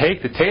want to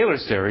take the Taylor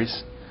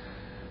series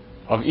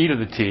of e to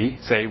the t,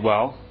 say,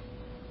 well,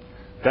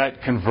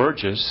 that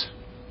converges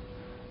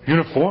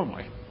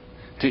uniformly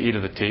to e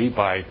to the t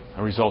by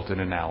a resultant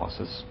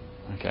analysis,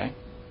 okay?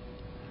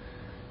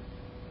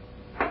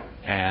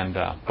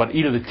 But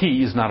e to the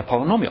t is not a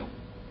polynomial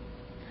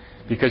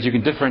because you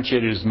can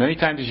differentiate it as many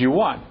times as you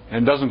want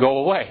and it doesn't go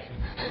away.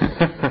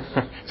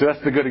 So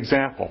that's the good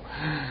example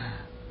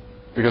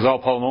because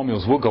all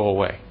polynomials will go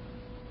away.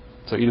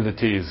 So e to the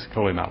t is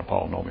clearly not a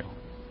polynomial.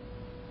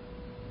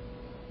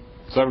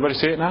 Does everybody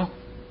see it now?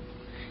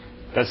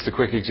 That's the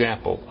quick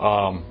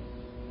example.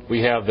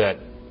 We have that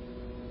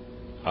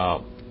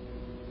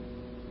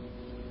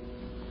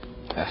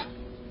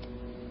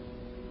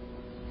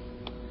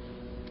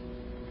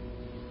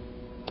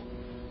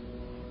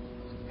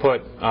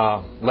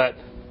let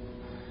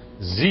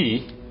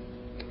z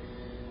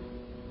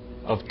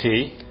of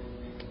t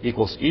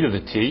equals e to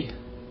the t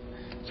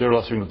 0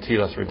 less or equal to t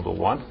less or equal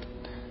to 1.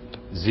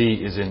 Z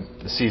is in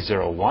the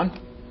C0, 1.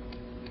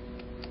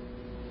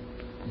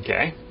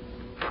 Okay.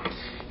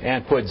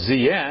 And put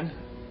Zn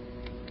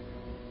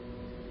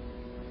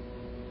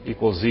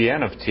equals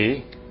Zn of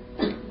t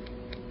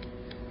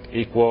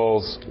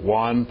equals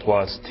 1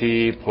 plus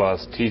t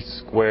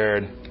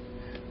squared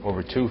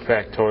over 2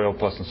 factorial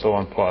plus and so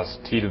on plus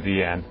t to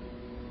the n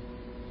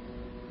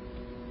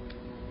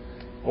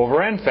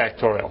over n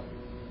factorial.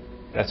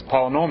 That's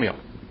polynomial.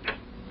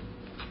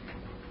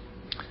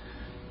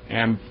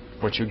 And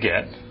what you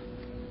get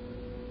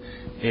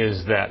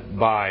is that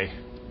by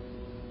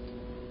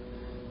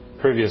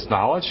previous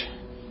knowledge,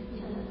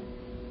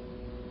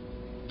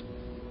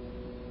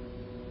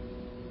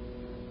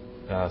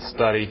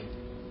 study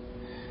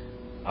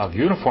of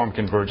uniform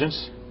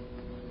convergence,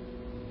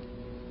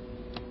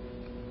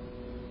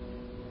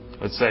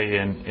 let's say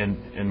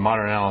in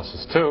modern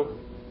analysis 2,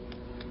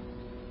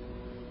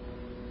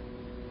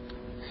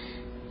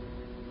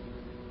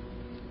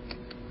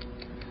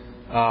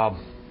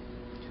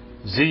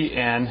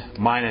 Zn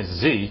minus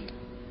Z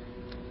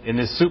in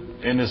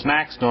this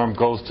max norm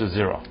goes to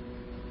 0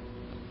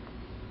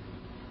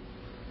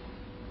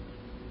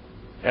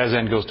 as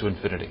n goes to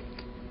infinity.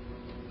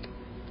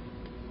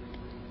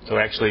 So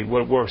actually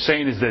what we're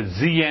saying is that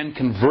Zn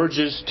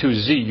converges to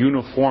Z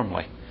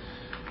uniformly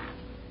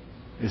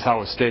is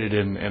how it's stated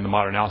in the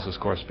modern analysis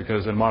course,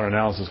 because in modern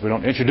analysis we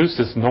don't introduce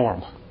this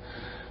norm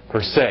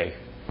per se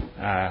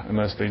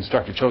unless the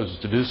instructor chooses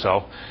to do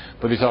so,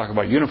 but they talk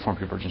about uniform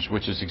convergence,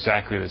 which is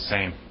exactly the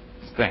same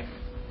thing.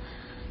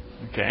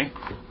 Okay?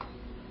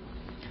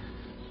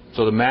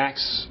 So the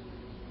max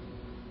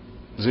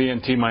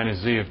Znt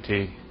minus Z of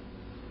t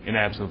in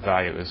absolute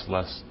value is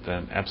less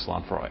than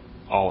epsilon for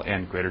all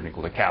n greater than or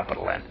equal to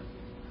capital N.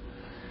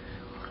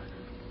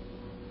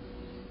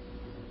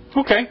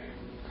 Okay.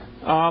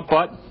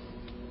 But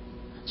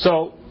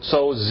so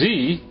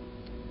Z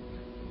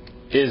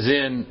is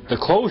in the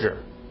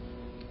closure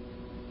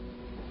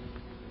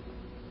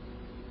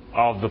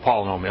of the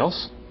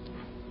polynomials.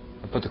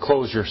 I put the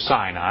closure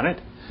sign on it,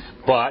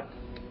 but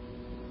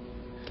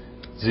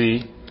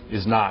Z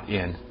is not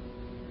in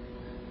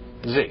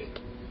Z.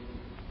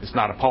 It's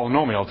not a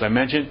polynomial, as I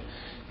mentioned,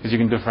 because you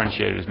can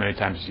differentiate it as many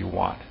times as you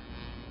want.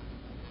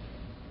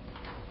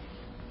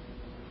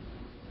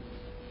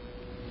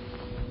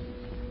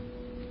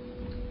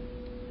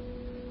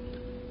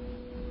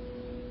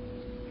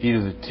 E to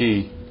the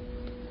t,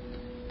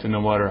 to no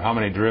matter how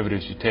many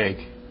derivatives you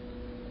take,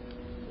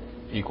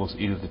 equals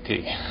e to the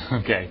t.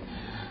 Okay.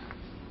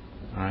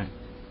 All right.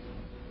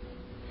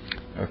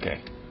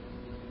 Okay.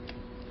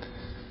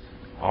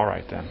 All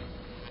right then.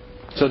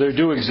 So there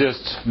do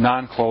exist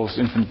non-closed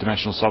infinite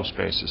dimensional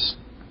subspaces.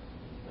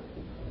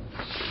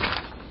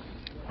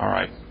 All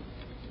right.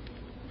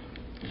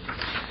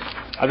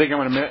 I think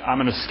I'm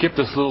going to skip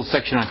this little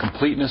section on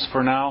completeness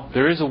for now.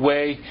 There is a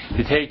way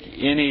to take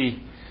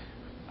any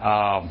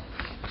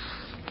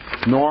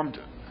normed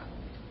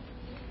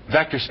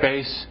vector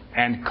space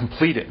and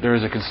complete it. There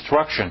is a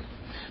construction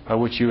by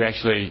which you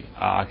actually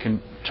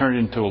can turn it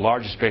into a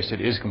larger space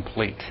that is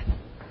complete.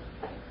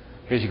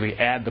 Basically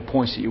add the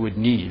points that you would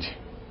need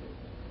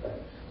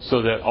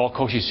so that all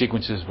Cauchy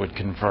sequences would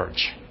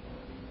converge.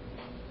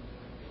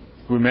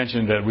 We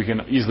mentioned that we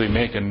can easily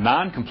make a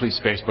non-complete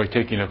space by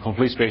taking a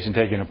complete space and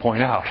taking a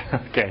point out.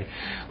 Okay.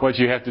 What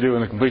you have to do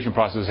in the completion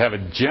process is have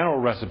a general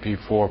recipe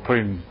for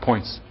putting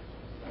points,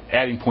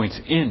 adding points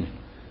in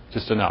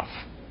just enough.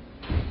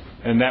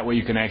 And that way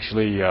you can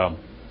actually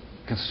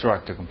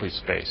construct a complete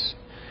space.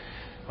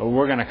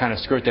 We're going to kind of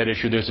skirt that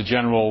issue. There's a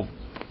general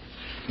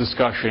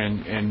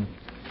discussion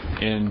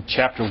in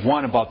Chapter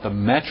 1 about the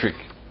metric,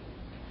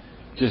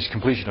 just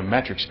completion of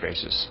metric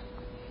spaces.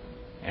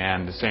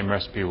 And the same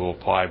recipe will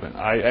apply. But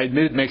I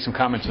did make some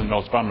comments in the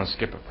notes, but I'm going to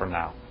skip it for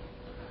now.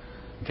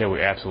 Okay, we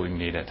absolutely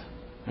need it.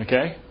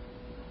 Okay?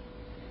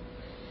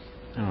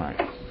 All right.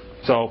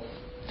 So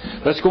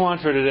let's go on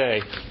for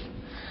today.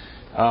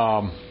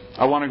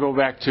 I want to go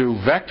back to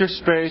vector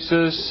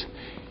spaces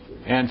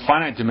and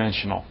finite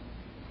dimensional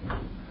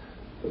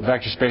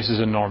vector spaces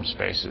and norm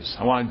spaces.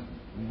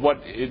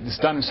 What is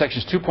done in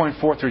sections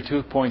 2.4 through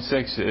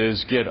 2.6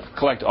 is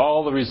collect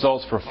all the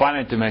results for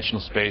finite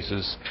dimensional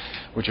spaces,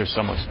 which are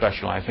somewhat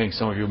special. I think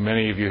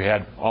many of you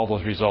had all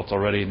those results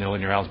already in the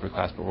linear algebra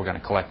class, but we're going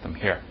to collect them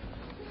here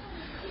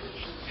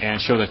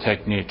and show the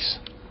techniques.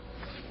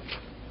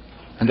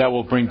 And that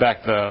will bring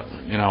back the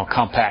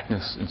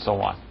compactness and so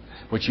on,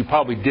 which you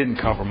probably didn't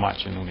cover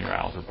much in linear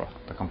algebra,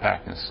 the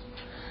compactness.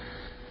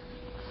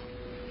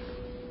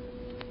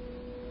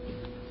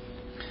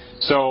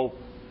 So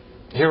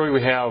here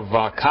we have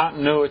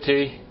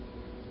continuity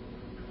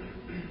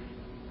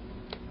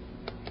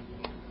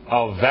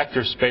of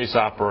vector space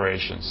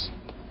operations.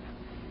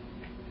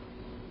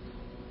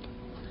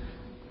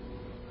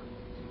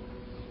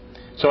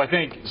 So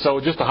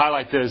just to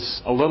highlight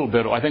this a little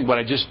bit, I think what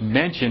I just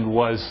mentioned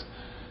was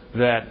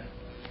that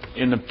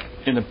in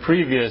the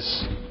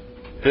previous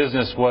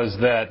business was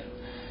that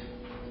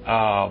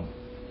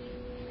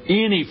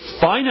any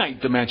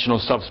finite dimensional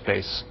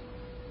subspace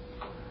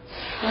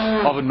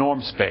of a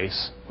norm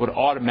space would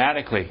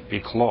automatically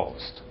be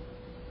closed.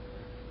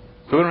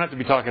 So we don't have to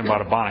be talking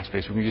about a Banach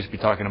space. We can just be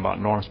talking about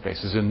norm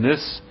spaces. In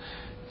this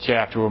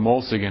chapter, we're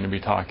mostly going to be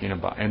talking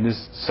about, in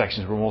this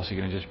section, we're mostly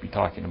going to just be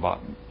talking about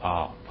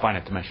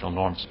finite dimensional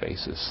norm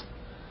spaces.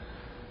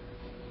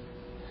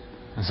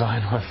 And so I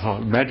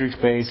know metric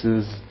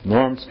spaces,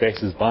 norm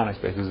spaces, Banach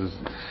spaces,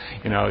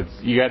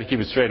 you got to keep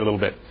it straight a little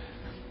bit.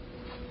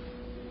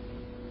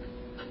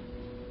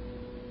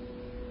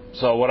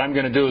 So what I'm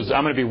going to do is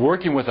I'm going to be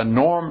working with a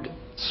normed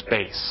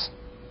space.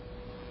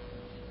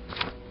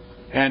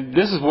 And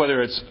this is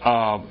whether it's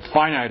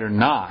finite or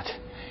not.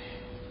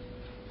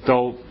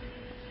 So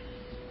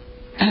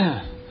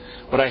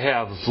what I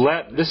have is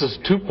this is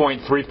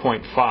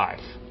 2.3.5.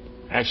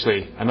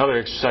 Actually, another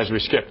exercise we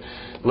skipped.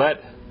 Let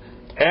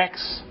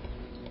X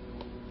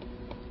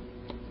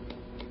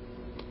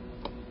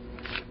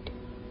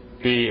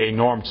be a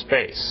normed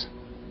space.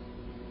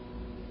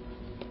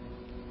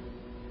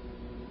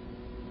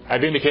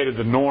 I've indicated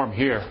the norm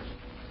here,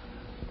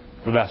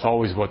 but that's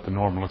always what the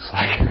norm looks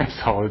like.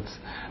 So it's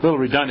a little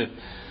redundant.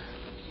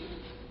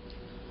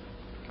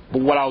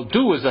 But what I'll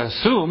do is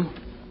assume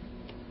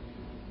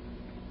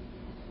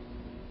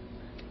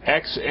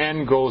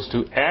xn goes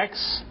to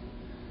x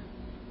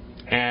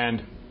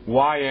and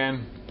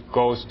yn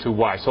goes to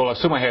y. So I'll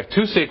assume I have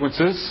two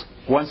sequences,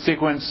 one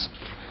sequence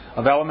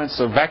of elements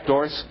or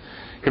vectors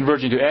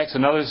converging to x,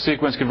 another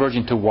sequence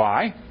converging to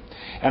y,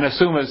 and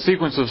assume a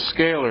sequence of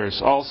scalars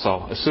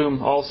also.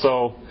 Assume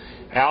also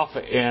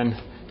alpha n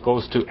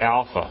goes to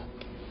alpha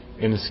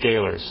in the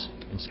scalars,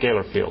 in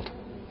scalar field.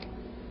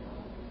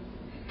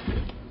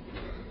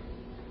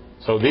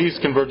 So these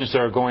convergences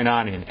are going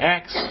on in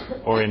x,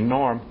 or in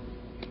norm,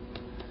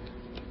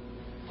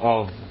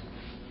 of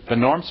the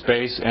norm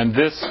space, and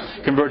this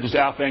convergence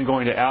alpha n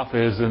going to alpha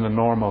is in the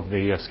norm of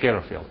the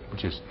scalar field,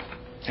 which is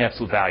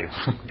absolute value.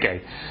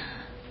 Okay.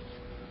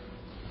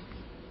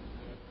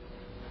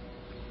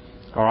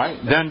 All right.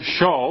 Then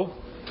show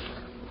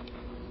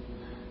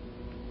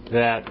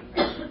that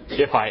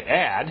if I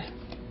add,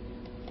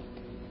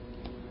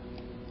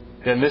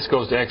 then this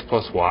goes to x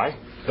plus y.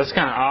 That's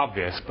kind of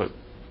obvious, but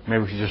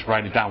maybe we should just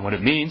write it down what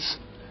it means.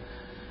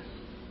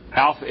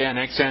 Alpha n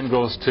xn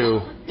goes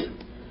to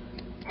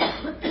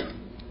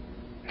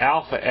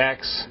alpha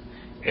x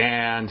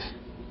and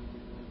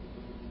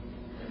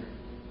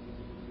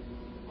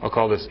I'll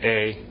call this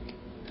A,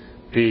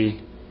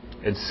 B,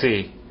 and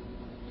C.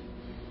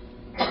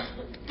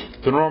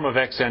 The norm of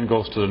xn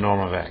goes to the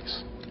norm of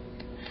x.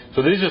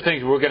 So these are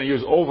things we're going to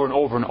use over and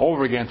over and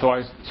over again, so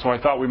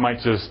I thought we might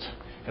just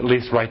at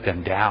least write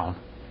them down.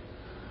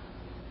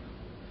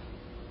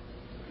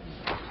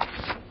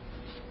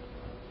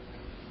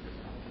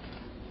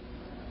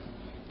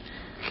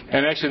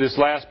 And actually this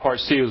last part,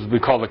 C, is what we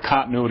call the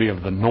continuity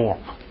of the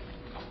norm.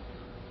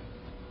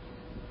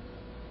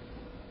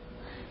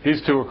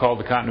 These two are called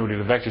the continuity of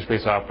the vector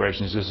space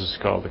operations. This is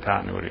called the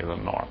continuity of the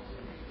norm,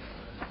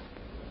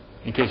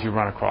 in case you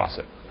run across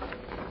it.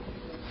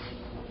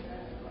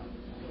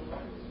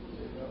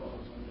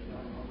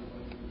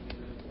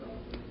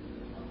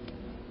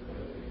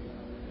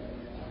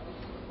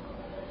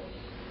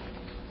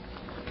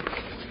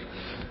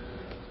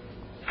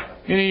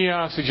 Any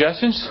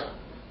suggestions?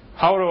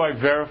 How do I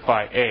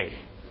verify A?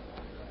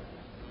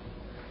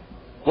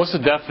 What's the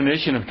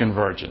definition of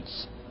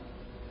convergence?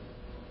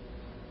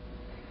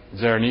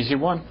 Is there an easy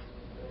one?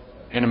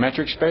 In a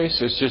metric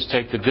space, it's just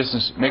take the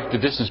distance, make the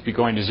distance be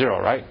going to 0,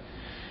 right?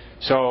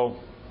 So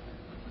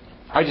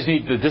I just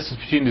need the distance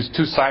between these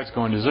two sides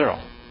going to 0.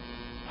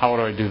 How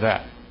do I do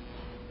that?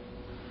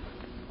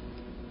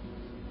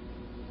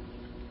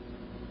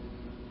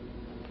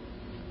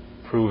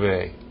 Prove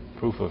A.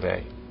 Proof of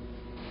A.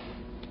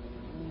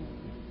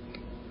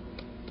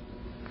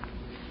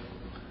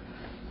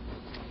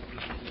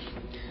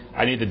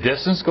 I need the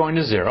distance going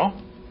to 0.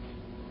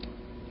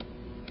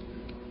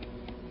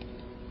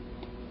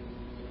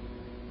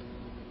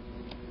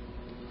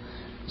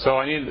 So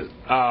I need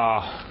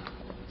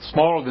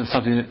smaller than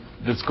something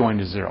that's going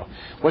to 0.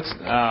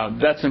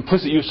 That's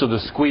implicit use of the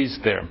squeeze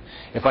theorem.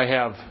 If I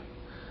have,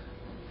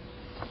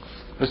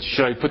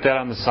 should I put that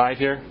on the side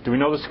here? Do we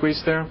know the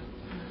squeeze theorem?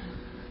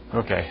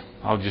 Okay,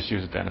 I'll just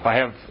use it then. If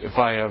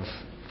I have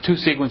two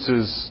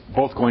sequences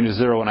both going to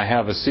 0, and I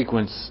have a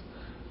sequence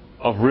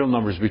of real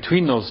numbers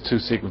between those two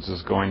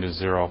sequences going to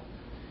 0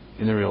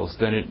 in the reals,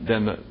 then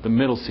the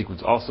middle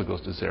sequence also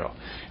goes to 0.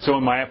 So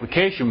in my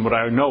application, what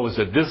I know is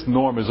that this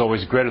norm is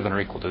always greater than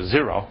or equal to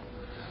 0.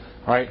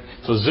 Right?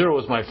 So 0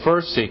 is my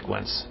first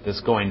sequence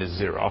that's going to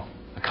 0,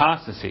 a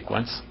constant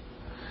sequence.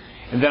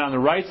 And then on the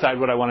right side,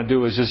 what I want to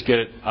do is just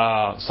get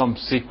some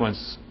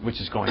sequence which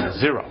is going to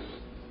 0.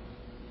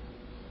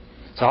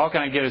 So how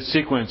can I get a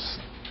sequence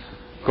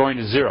going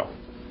to 0?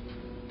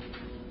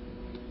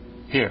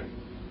 Here.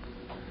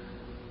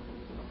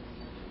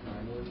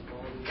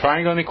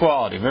 Triangle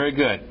inequality, very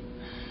good.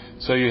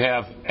 So you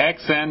have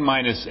xn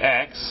minus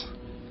x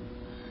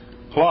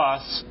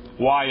plus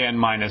yn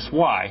minus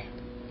y.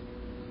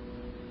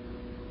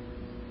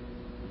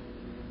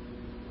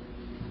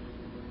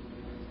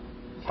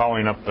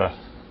 following up the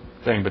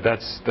thing, but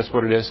that's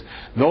what it is.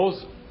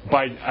 Those,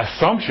 by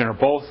assumption, are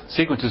both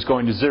sequences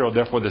going to 0.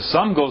 Therefore, the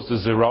sum goes to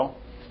 0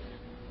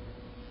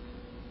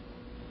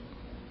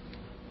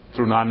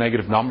 through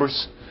non-negative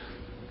numbers.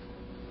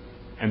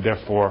 And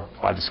therefore,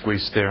 by the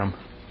squeeze theorem,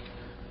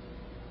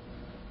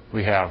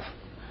 we have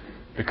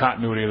the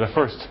continuity of the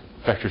first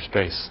vector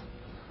space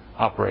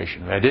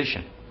operation,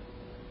 addition.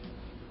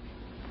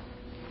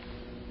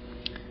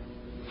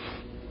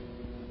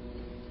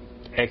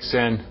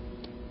 Xn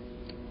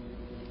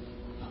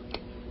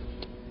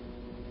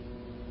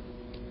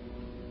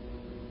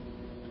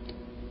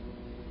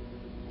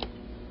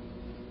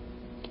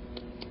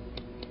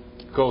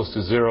goes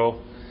to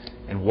 0,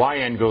 and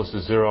Yn goes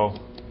to 0.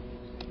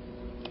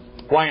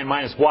 Yn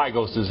minus y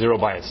goes to 0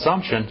 by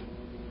assumption.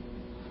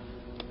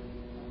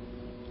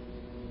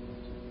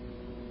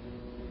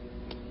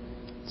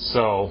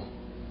 So,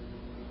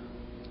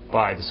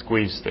 by the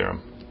squeeze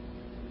theorem,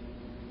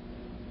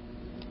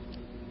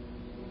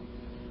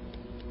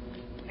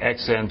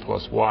 xn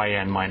plus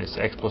yn minus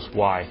x plus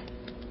y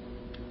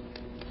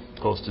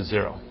goes to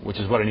 0, which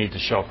is what I need to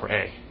show for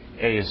A.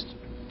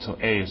 So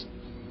A is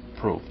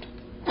proved.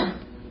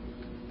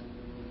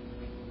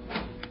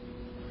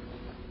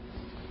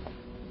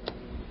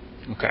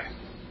 Okay.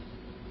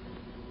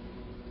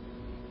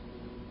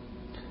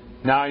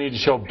 Now I need to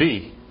show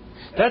B.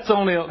 That's a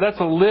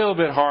little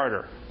bit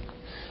harder.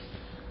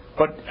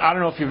 But I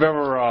don't know if you've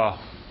ever.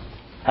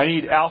 I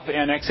need alpha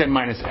n xn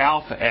minus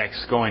alpha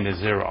x going to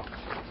 0.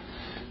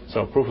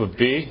 So proof of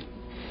B.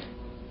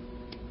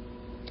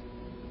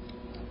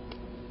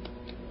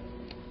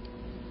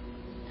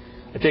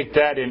 I take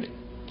that in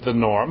the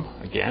norm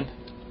again.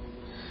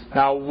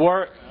 Now,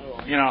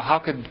 how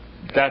could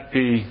that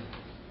be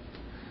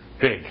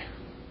big?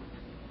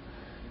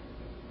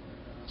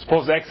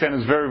 Suppose xn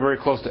is very, very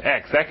close to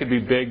x. That could be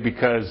big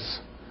because,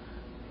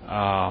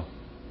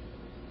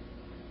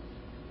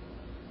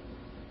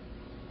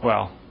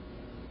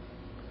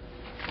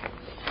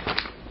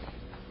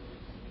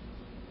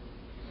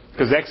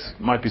 because x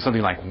might be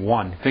something like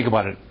 1. Think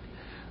about it,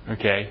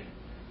 okay?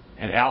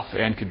 And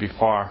alpha n could be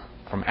far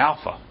from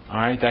alpha. All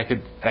right,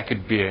 that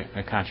could be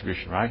a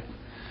contribution, right?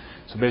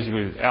 So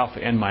basically,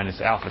 alpha n minus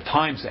alpha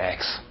times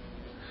x.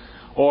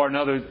 Or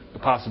another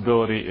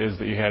possibility is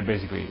that you had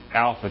basically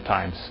alpha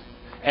times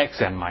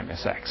xn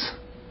minus x.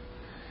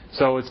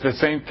 So it's the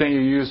same thing you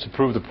use to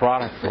prove the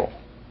product rule.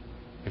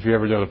 If you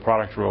ever do the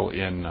product rule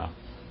in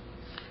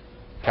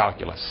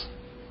calculus,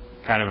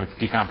 kind of a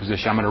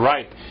decomposition.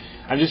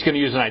 I'm just going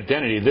to use an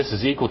identity. This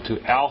is equal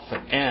to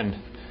alpha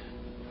n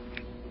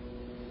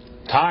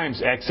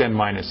times xn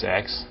minus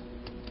x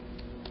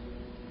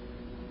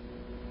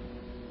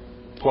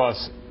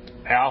plus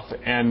alpha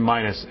n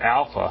minus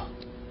alpha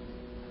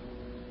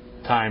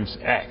times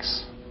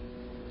x.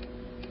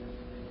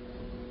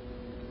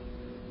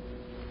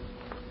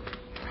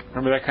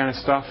 Remember that kind of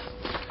stuff?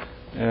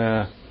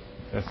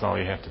 That's all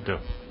you have to do.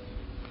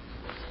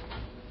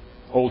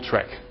 Old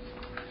trick.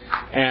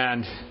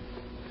 And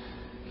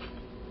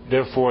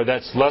therefore,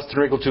 that's less than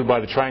or equal to, by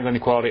the triangle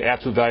inequality,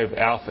 absolute value of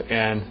alpha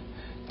n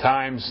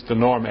times the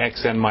norm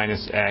xn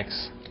minus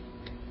x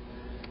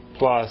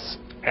plus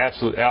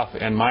absolute alpha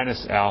n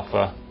minus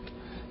alpha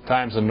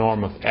times the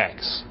norm of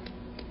x.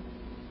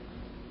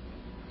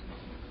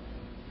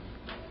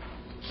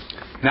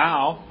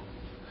 Now,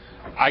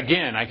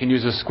 again, I can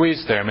use a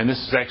squeeze theorem, and this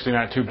is actually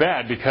not too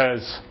bad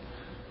because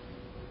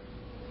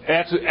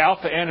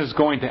alpha n is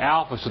going to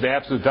alpha, so the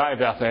absolute value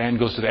of alpha n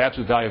goes to the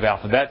absolute value of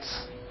alpha.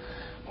 That's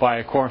by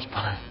a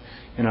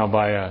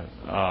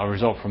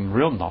result from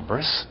real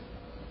numbers.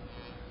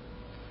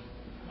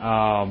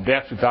 The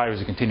absolute value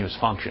is a continuous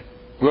function.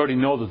 We already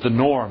know that the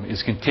norm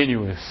is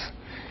continuous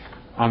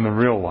on the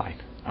real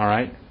line. All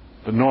right,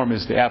 the norm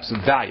is the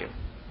absolute value.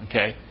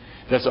 Okay,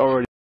 that's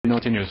already a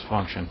continuous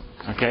function.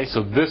 Okay,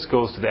 so this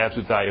goes to the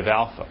absolute value of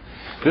alpha.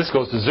 This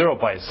goes to 0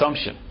 by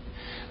assumption.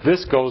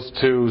 This goes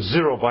to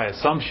 0 by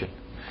assumption.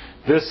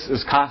 This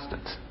is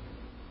constant.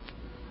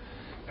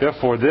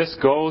 Therefore, this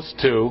goes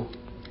to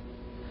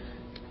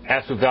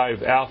absolute value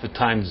of alpha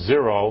times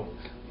 0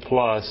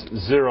 plus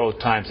 0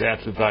 times the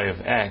absolute value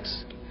of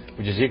x,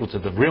 which is equal to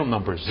the real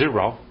number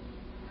 0.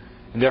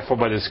 And therefore,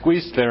 by the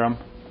squeeze theorem,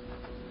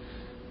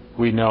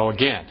 we know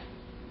again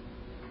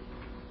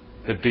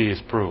that B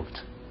is proved.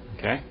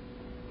 Okay?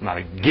 Not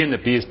again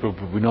that B is proved,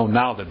 but we know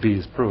now that B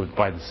is proved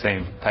by the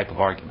same type of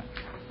argument.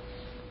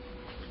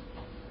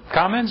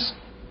 Comments?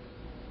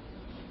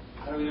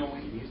 How do we know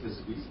we can use the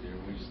squeeze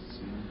theorem? We just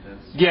assume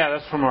that's... Yeah,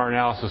 that's from our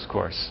analysis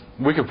course.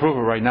 We can prove it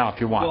right now if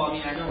you want. Well, I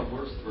mean, I know it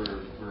works for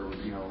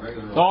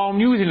regular... All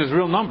I'm using is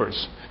real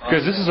numbers.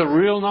 Because this is a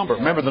real number.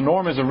 Remember, the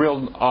norm is a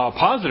real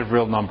positive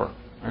real number.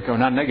 Okay,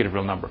 not negative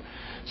real number.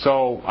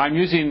 So I'm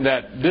using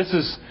that. This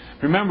is...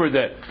 Remember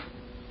that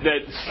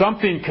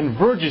something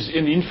converges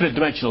in the infinite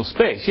dimensional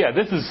space. Yeah,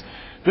 this is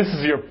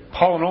your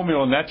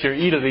polynomial, and that's your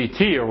e to the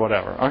t or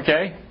whatever.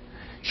 Okay?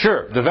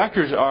 Sure, the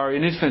vectors are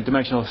in infinite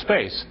dimensional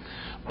space.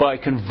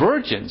 But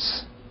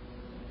convergence,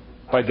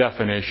 by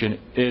definition,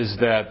 is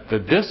that the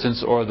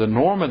distance or the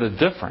norm of the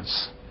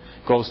difference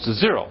goes to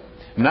 0.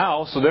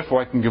 Now, so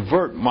therefore I can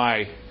convert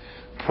my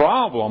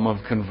problem of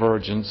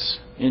convergence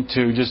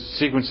into just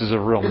sequences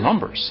of real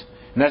numbers.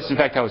 And that's in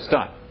fact how it's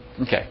done.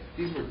 Okay.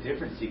 These were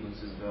different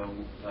sequences though,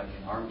 like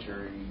an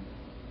arbitrary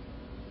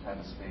type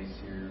of space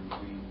here.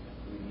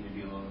 We need to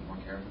be a little bit more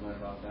careful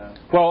about that.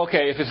 Well,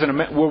 okay, if it's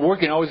we're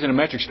working always in a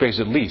metric space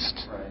at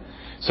least. Right.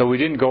 So we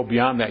didn't go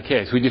beyond that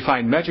case. We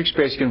defined metric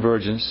space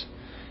convergence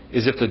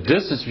is if the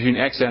distance between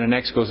xn and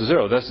x goes to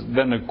 0. That's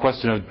then the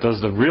question of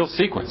does the real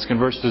sequence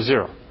converge to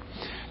 0?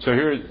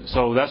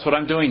 So that's what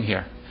I'm doing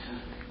here.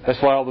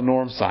 That's why all the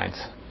norm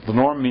signs. The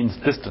norm means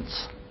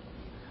distance.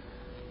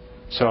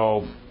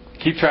 So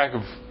keep track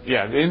of,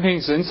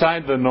 anything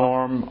inside the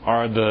norm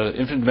are the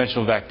infinite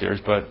dimensional vectors,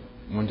 but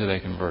when do they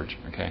converge?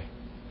 Okay.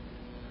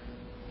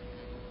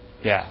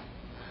 Yeah.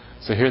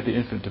 So here the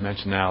infinite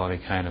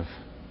dimensionality kind of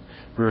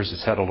rears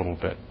its head a little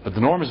bit. But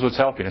the norm is what's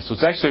helping us. So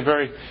it's actually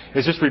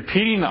it's just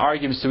repeating the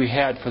arguments that we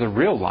had for the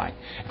real line.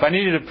 If I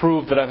needed to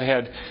prove that I've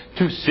had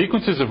two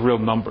sequences of real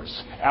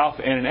numbers,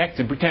 alpha n and x,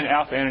 and pretend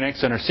alpha n and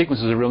x are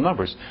sequences of real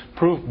numbers,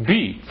 proof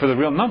B for the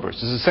real numbers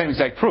is the same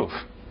exact proof.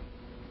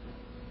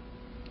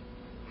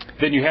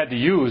 Then you had to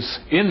use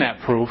in that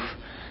proof,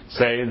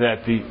 say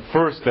that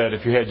that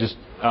if you had just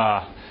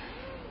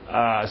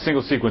a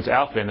single sequence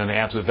alpha n, then the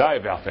absolute value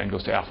of alpha n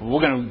goes to alpha. We're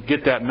going to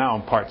get that now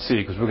in part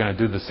C because we're going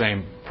to do the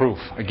same proof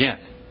again.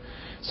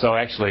 So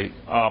actually,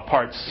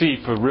 part C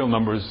for real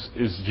numbers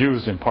is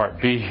used in part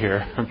B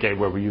here, okay,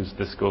 where we use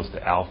this goes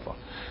to alpha.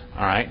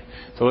 All right.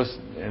 So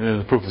and then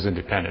the proof is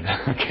independent,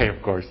 okay,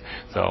 of course.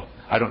 So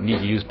I don't need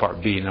to use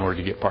part B in order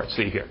to get part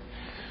C here.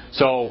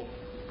 So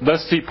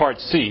let's see part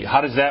C.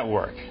 How does that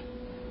work?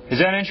 Is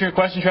that answering your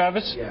question,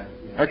 Travis? Yeah.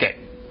 Okay.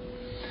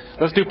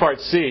 Let's do part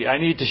C. I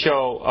need to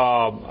show,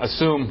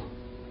 assume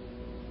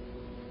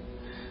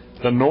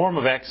the norm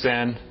of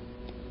xn,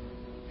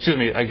 assume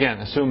the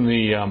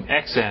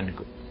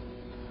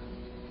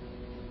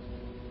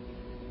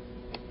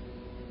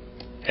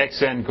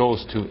xn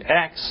goes to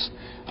x,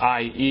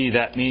 i.e.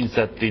 that means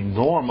that the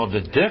norm of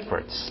the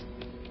difference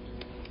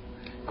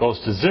goes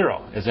to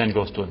 0 as n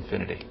goes to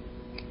infinity.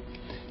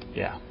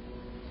 Yeah.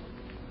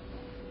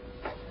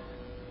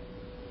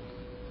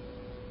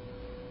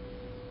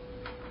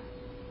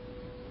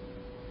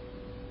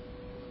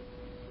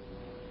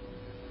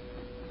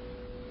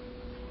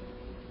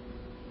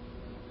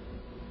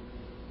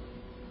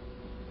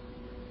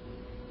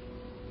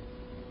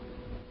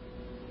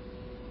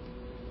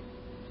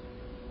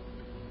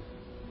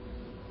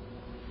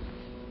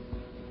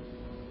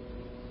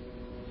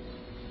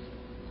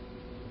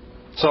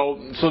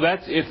 So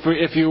that's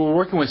if you were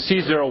working with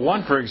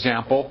C01, for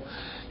example,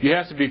 you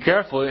have to be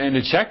careful and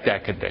to check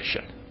that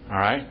condition, all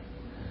right,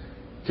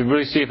 to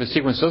really see if a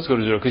sequence does go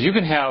to 0, because you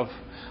can have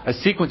a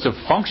sequence of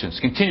functions,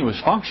 continuous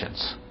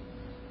functions,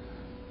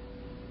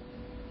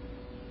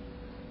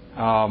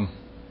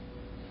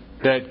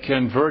 that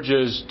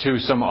converges to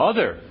some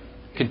other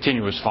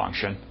continuous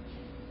function,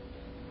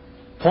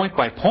 point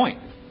by point,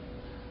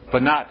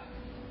 but not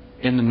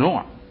in the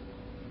norm.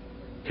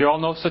 Do you all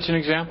know such an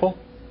example?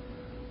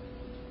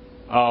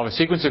 A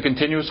sequence of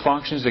continuous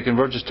functions that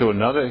converges to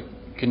another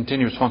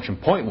continuous function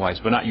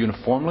pointwise, but not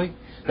uniformly.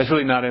 That's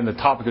really not in the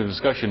topic of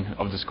discussion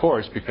of this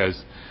course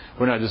because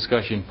we're not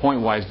discussing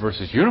pointwise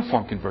versus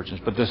uniform convergence,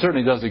 but there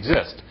certainly does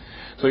exist.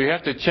 So you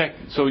have to check.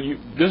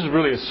 This is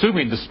really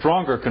assuming the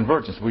stronger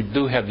convergence. We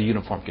do have the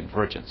uniform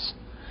convergence.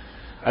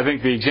 I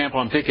think the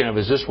example I'm thinking of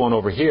is this one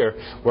over here,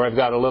 where I've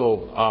got a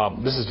little.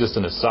 This is just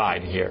an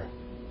aside here,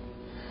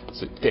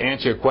 so to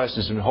answer your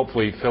questions and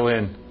hopefully fill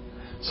in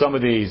some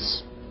of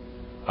these.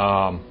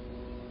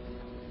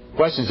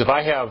 Questions. If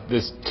I have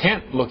this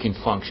tent-looking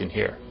function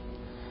here,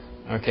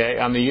 okay,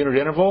 on the unit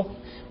interval,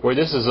 where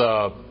this is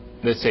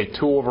let's say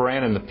 2 over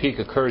n and the peak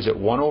occurs at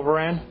 1 over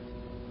n.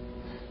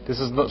 This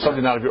is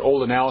something out of your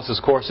old analysis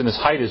course, and its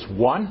height is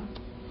 1.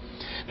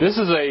 This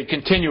is a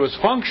continuous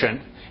function,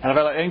 and if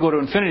I let n go to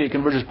infinity, it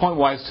converges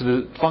pointwise to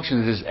the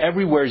function that is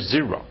everywhere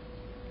 0.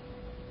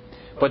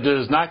 But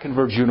does not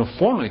converge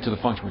uniformly to the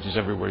function which is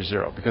everywhere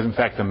 0, because in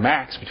fact the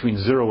max between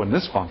 0 and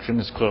this function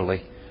is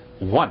clearly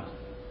 1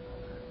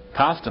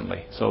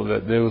 constantly, so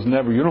that there was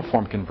never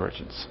uniform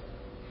convergence.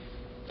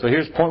 So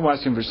here's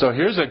pointwise convergence. So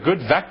here's a good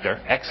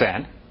vector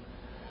xn,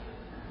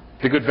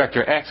 the good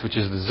vector x, which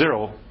is the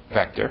 0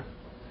 vector.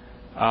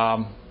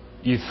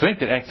 You think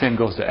that xn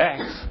goes to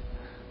x,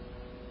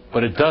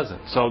 but it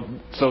doesn't. So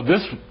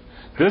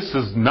this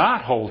is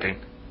not holding.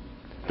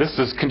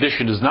 This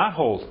condition does not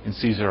hold in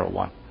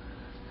C01.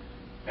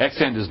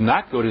 Xn does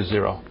not go to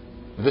 0.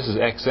 This is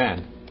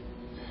xn.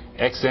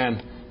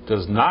 Xn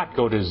does not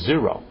go to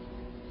 0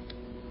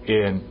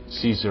 in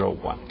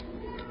C01.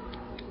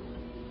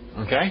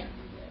 Okay?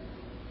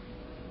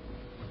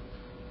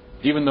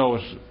 Even though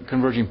it's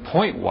converging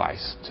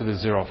pointwise to the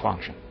 0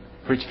 function.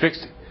 For each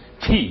fixed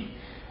t,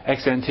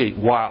 xnt,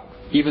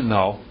 even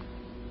though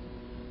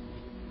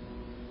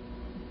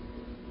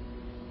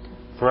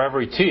for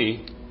every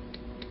t,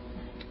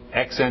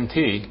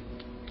 xnt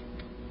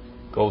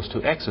goes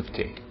to x of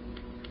t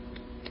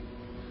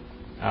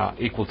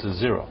equal to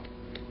 0.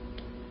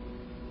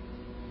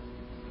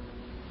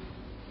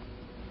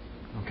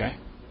 Okay?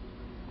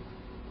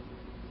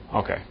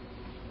 Okay.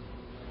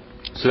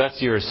 So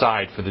that's your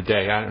aside for the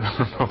day. I don't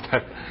know if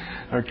that...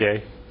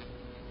 Okay.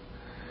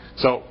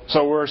 So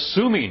we're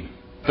assuming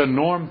the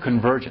norm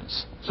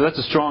convergence. So that's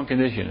a strong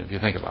condition if you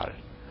think about it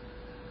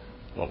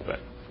a little bit.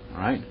 All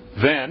right?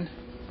 Then,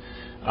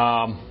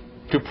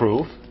 to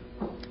prove,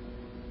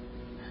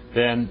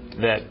 then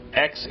that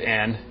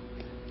xn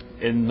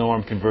in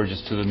norm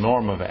converges to the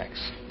norm of x.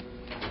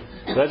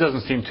 That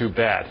doesn't seem too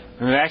bad.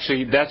 And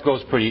actually, that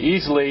goes pretty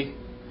easily.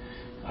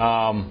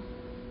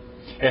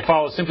 It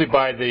follows simply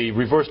by the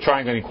reverse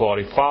triangle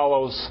inequality.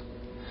 Follows,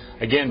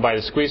 again, by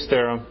the squeeze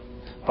theorem,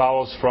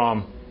 follows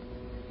from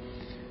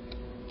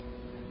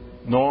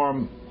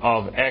norm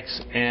of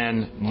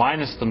xn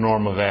minus the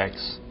norm of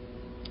x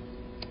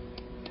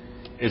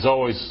is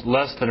always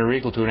less than or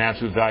equal to an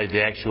absolute value of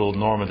the actual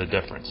norm of the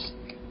difference.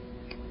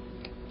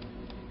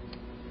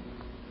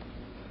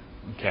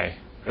 Okay,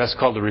 that's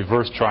called the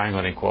reverse triangle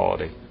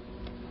inequality.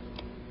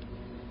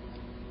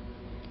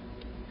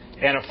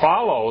 And it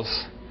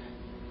follows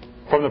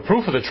from the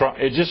proof of the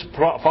it just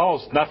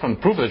follows not from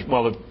the proof of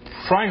the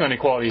triangle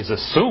inequality is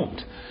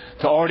assumed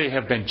to already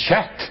have been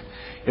checked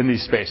in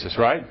these spaces,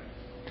 right?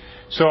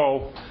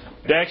 So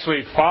it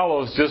actually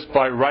follows just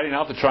by writing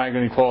out the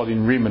triangle inequality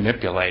and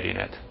remanipulating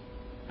it.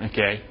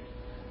 Okay,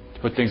 to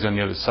put things on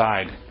the other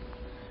side,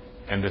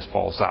 and this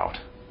falls out.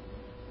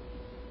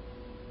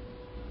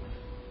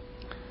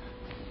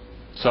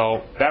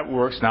 So that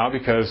works now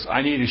because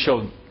I need to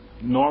show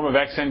norm of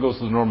xn goes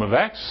to the norm of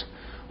x.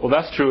 Well,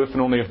 that's true if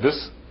and only if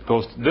this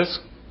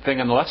thing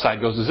on the left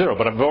side goes to 0.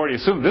 But I've already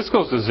assumed this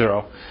goes to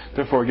 0.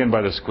 Therefore, again,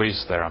 by the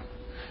squeeze theorem,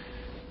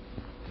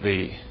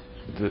 the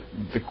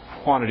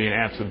quantity in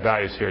absolute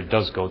values here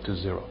does go to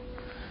 0.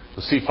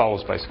 So C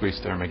follows by squeeze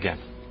theorem again.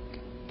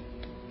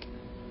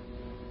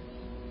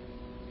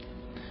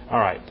 All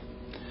right.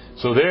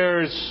 So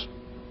there's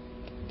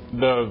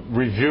the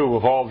review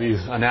of all these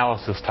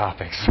analysis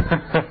topics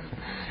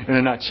in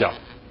a nutshell.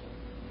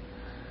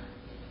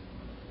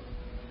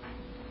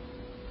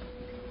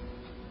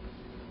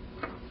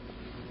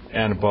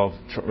 And above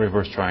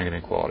reverse triangle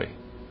inequality.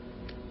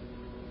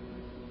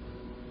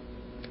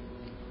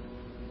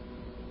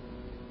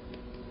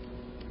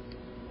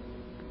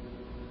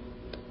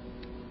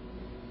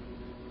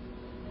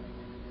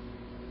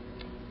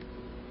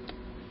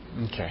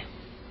 Okay.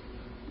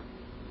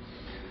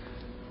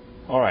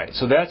 All right,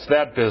 so that's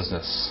that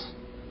business.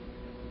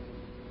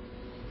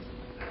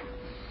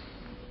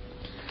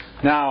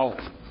 Now,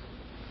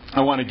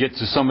 I want to get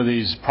to some of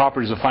these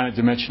properties of finite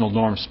dimensional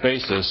norm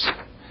spaces.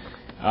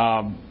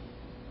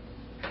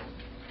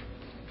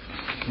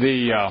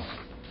 The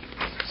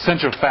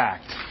central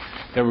fact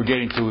that we're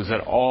getting to is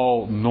that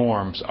all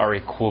norms are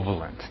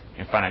equivalent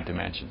in finite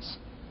dimensions.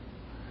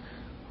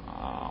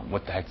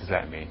 What the heck does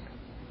that mean?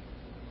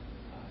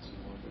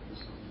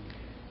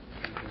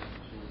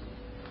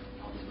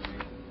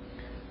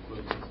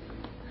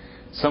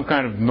 Some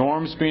kind of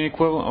norms being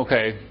equivalent?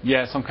 Okay,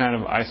 yeah, some kind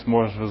of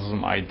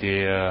isomorphism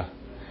idea.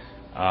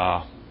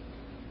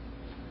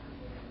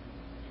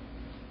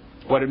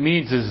 What it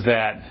means is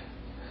that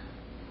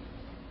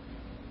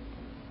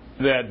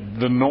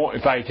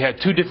if I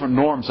had two different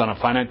norms on a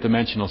finite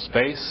dimensional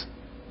space,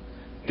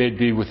 they'd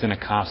be within a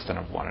constant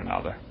of one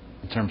another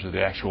in terms of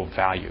the actual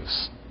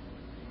values.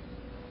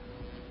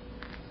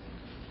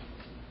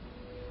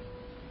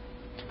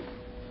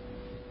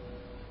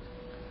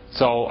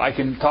 So I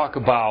can talk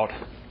about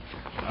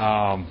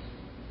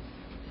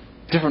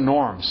different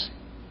norms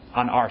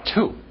on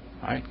R2.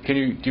 Right? Do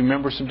you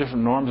remember some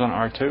different norms on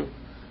R2?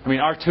 I mean,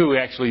 R2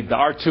 actually, the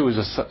R2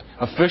 is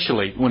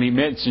officially, when he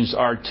mentions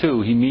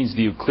R2, he means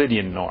the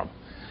Euclidean norm,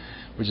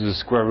 which is the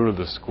square root of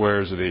the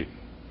squares of the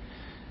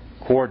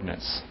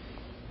coordinates.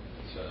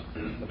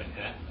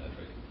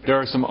 There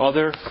are some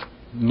other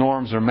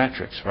norms or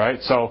metrics,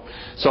 right? So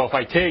if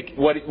I take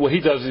what he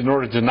does in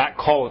order to not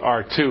call it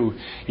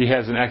R2, he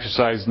has an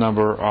exercise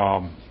number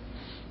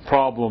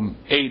problem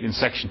 8 in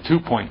section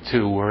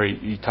 2.2 where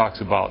he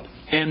talks about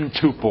n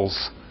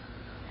tuples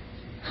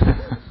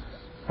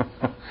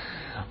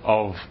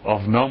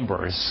of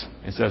numbers.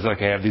 It says,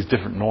 okay, I have these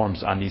different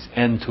norms on these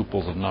n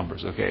tuples of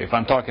numbers. Okay, if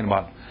I'm talking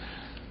about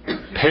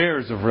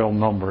pairs of real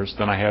numbers,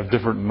 then I have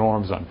different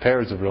norms on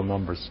pairs of real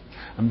numbers.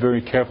 I'm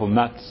very careful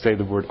not to say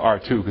the word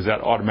R2 because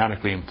that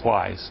automatically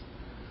implies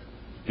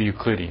the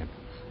Euclidean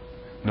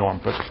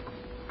norm. But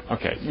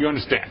okay, you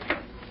understand.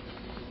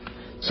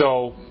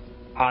 So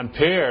on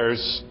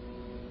pairs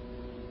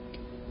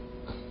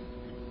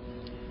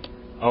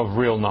of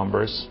real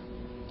numbers,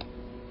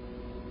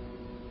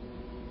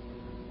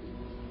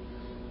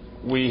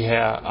 we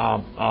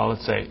have,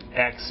 let's say,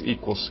 x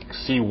equals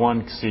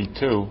C1,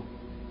 C2.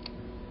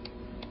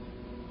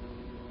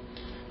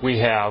 We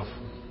have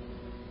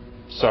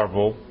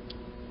several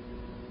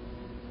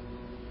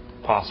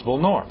possible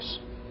norms.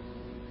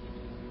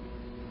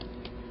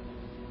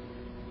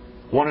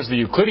 One is the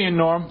Euclidean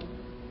norm.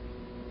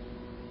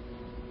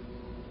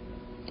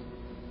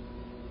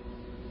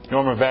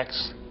 Norm of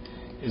x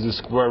is the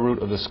square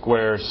root of the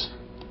squares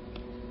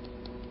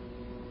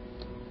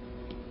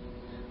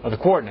of the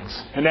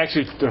coordinates. And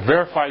actually, to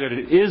verify that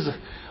it is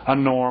a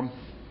norm,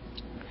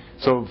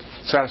 so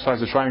satisfies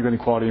the triangle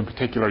inequality in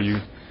particular, you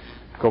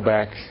go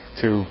back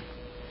to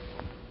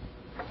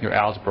your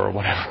algebra or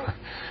whatever,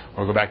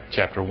 or go back to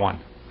chapter 1.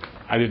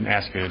 I didn't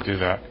ask you to do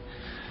that.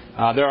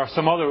 There are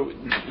some other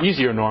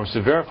easier norms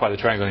to verify the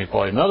triangle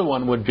inequality. Another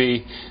one would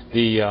be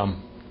the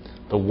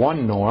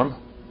 1 norm,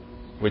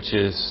 which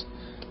is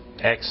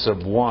x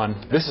sub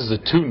 1. This is a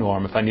 2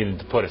 norm if I needed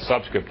to put a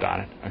subscript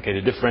on it, okay,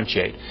 to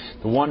differentiate.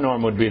 The 1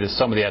 norm would be the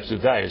sum of the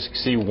absolute values,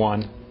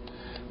 C1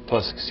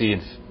 plus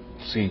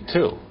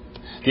C2.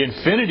 The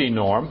infinity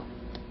norm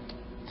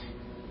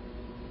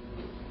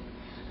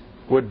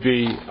would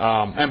be,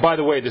 and by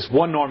the way, this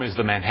 1 norm is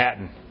the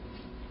Manhattan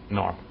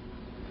norm.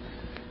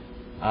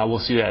 We'll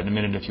see that in a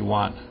minute if you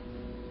want.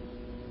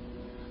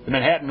 The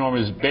Manhattan norm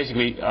is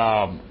basically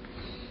how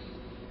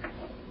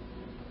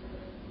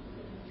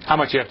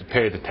much you have to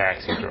pay the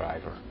taxi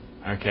driver,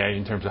 okay,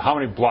 in terms of how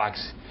many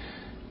blocks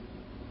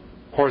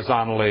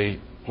horizontally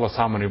plus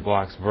how many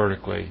blocks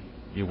vertically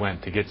you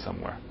went to get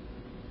somewhere.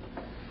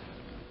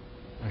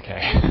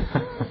 Okay.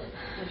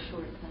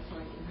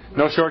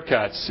 No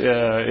shortcuts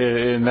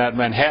in that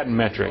Manhattan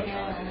metric.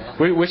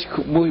 Which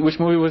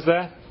movie was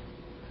that?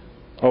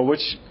 Or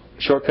which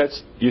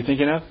shortcuts are you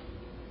thinking of?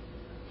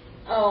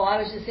 Oh, I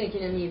was just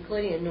thinking in the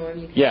Euclidean norm.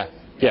 You could Yeah,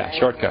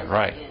 shortcut,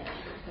 right.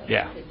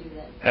 Yeah. You could do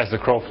that. As the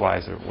crow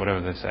flies, or whatever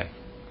they say.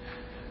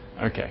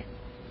 Okay.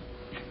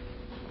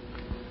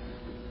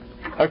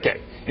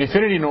 Okay.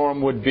 Infinity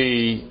norm would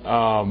be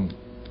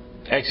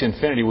x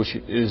infinity, which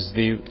is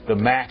the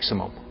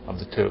maximum of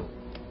the two.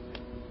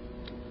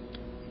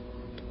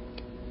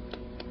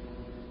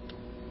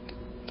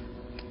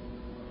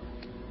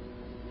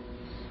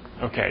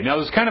 Okay, now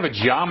there's kind of a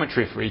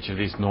geometry for each of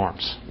these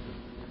norms.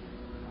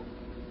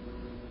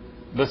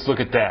 Let's look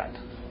at that.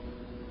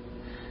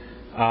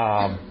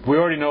 We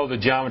already know the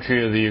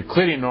geometry of the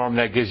Euclidean norm.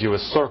 That gives you a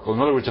circle.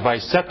 In other words, if I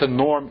set the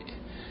norm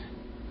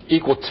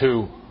equal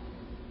to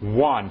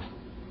 1,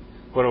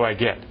 what do I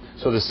get?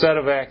 So the set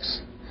of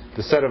x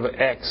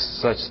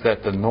such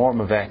that the norm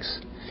of x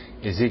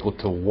is equal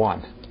to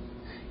 1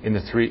 in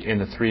the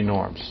three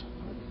norms.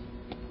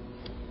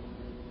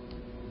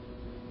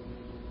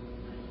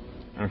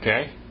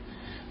 Okay?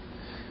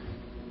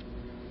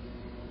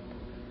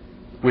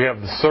 We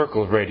have the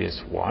circle of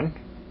radius 1.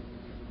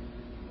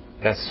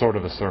 That's sort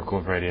of a circle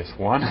of radius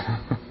 1.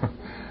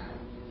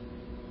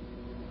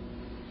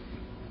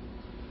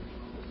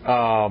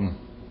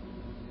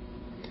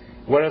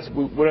 What else?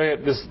 What I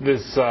have this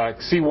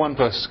C1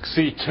 plus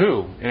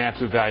C2 in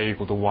absolute value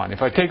equal to 1.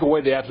 If I take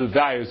away the absolute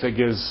values, that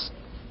gives,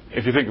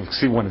 if you think of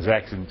C1 as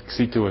x and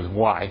C2 as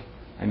y,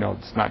 I know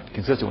it's not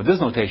consistent with this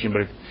notation,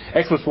 but if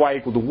x plus y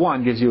equal to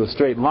 1 gives you a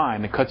straight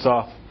line that cuts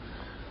off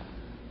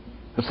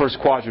the first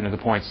quadrant of the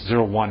points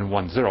 0, 1, and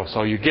 1, 0.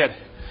 So you get,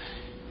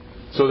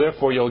 so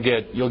therefore you'll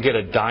get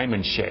a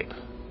diamond shape.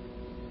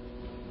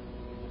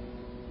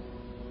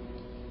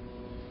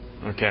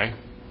 Okay?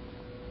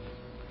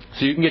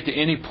 So you can get to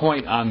any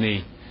point on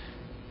the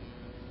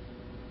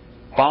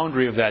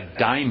boundary of that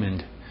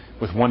diamond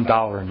with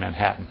 $1 in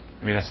Manhattan.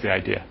 I mean, that's the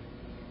idea.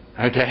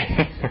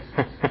 Okay?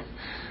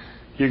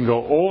 You can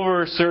go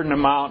over a certain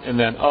amount and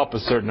then up a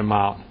certain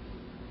amount.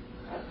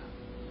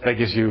 That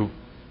gives you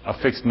a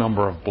fixed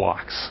number of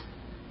blocks.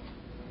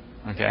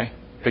 Okay?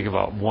 Think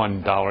about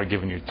 $1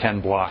 giving you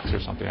 10 blocks or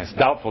something. It's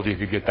doubtful you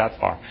could get that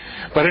far.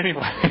 But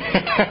anyway,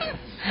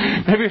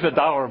 maybe it's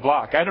 $1 a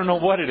block. I don't know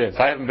what it is.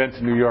 I haven't been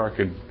to New York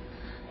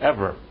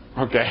ever.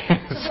 Okay?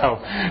 So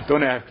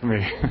don't ask me.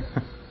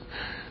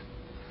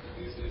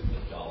 These days,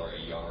 $1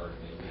 a yard,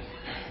 maybe.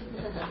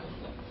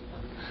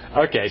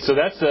 Okay, so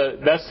that's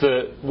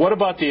the. What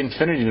about the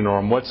infinity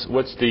norm? What's the?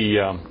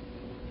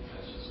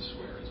 That's just a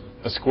square, isn't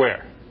it? A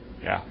square.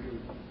 Yeah.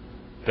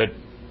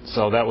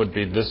 So that would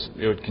be this.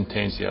 It would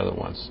contain the other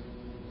ones.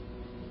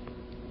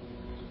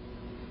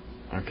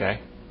 Okay,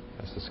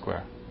 that's the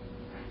square.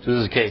 So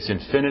this is the case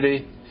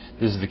infinity.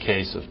 This is the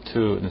case of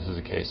 2, and this is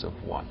the case of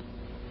 1.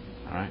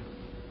 All right.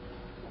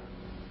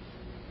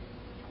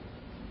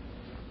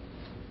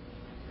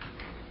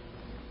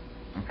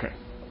 Okay.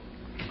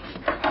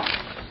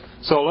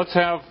 So let's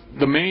have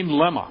the main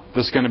lemma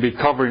that's going to be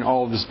covering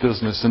all of this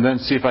business, and then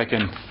see if I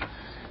can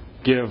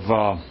give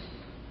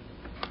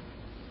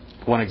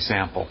one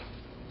example.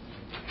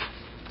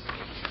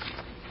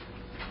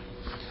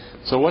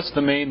 So what's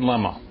the main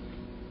lemma?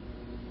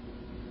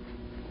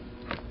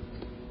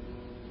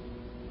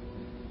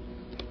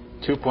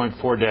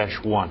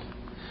 (2.4-1).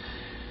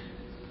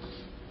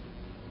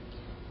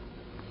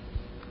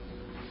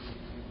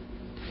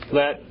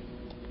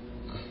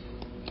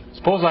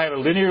 Suppose I have a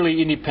linearly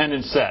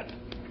independent set.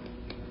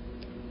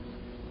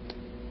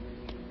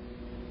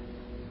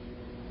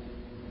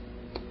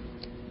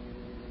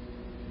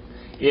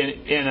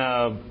 In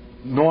a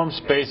norm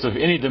space of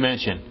any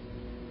dimension.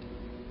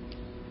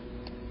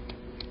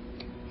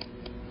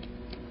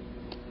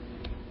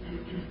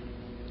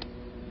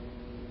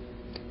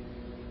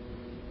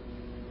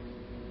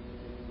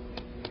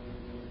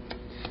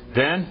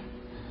 Then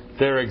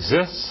there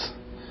exists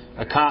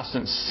a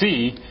constant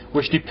c,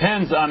 which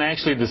depends on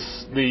actually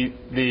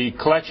the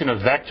collection of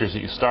vectors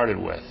that you started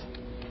with.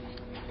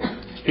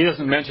 He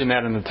doesn't mention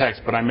that in the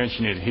text, but I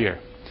mention it here.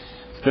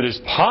 That is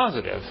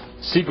positive,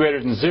 c greater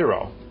than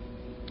 0.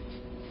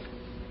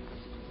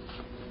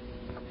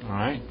 All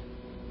right?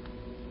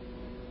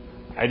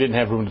 I didn't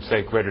have room to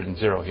say greater than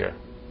 0 here.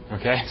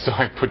 Okay? So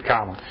I put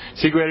comma.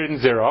 C greater than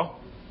 0,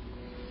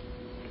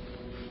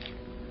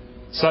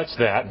 such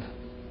that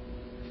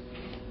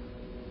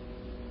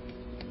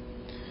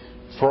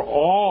for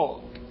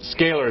all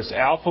scalars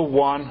alpha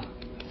 1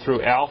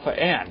 through alpha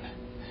n,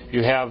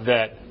 you have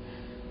that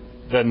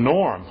the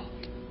norm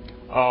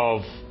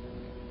of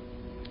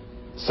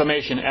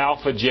summation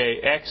alpha j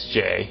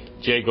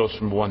xj, j goes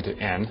from 1 to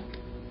n,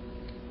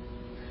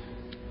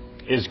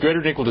 is greater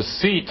than or equal to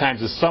c times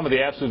the sum of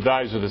the absolute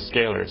values of the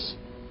scalars.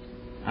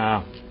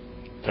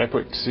 Did I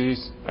put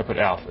c's? I put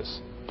alphas.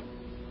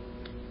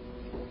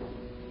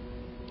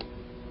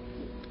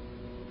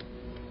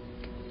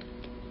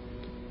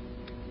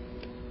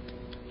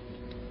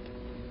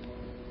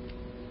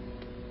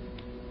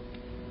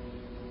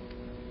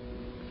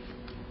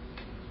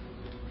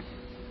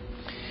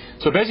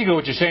 So basically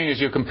what you're saying is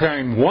you're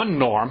comparing one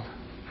norm,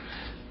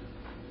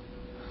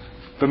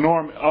 the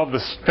norm of the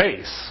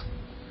space,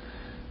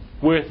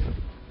 with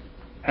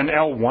an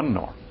L1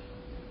 norm.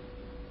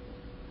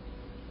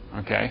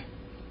 Okay?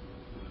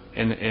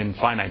 In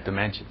finite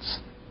dimensions.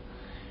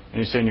 And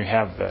you're saying you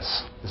have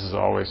this. This is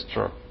always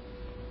true.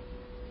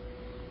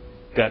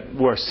 That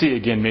where C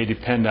again may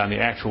depend on the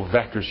actual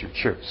vectors you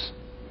choose.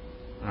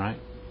 Alright?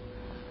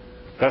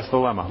 That's the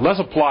lemma. Let's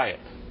apply it.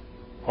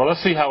 Or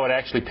let's see how it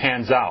actually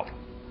pans out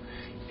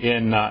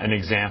in an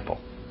example.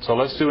 So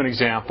let's do an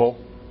example.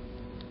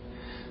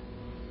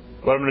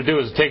 What I'm going to do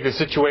is take the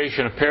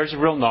situation of pairs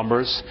of real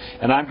numbers,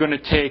 and I'm going to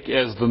take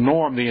as the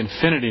norm the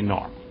infinity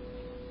norm.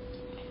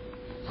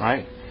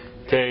 Right?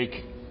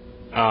 Take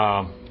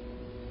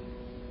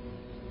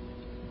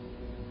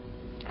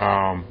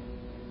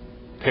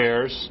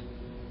pairs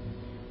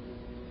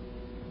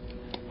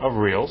of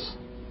reals,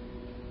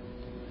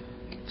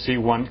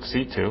 C1,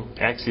 C2,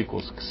 x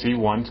equals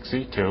C1,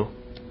 C2,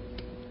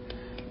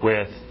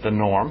 with the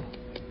norm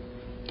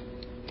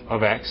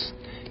of x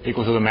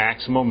equal to the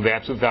maximum of the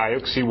absolute value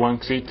of C1,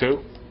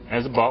 C2,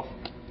 as above.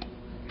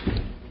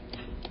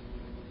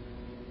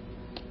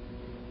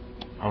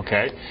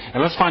 Okay,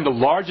 and let's find the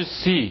largest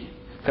C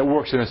that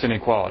works in this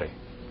inequality.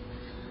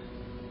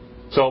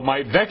 So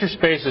my vector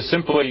space is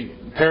simply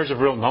pairs of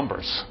real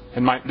numbers,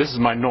 and this is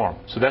my norm,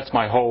 so that's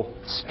my whole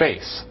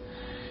space.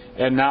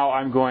 And now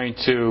I'm going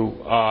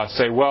to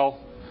say, well,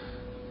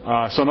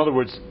 so in other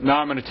words, now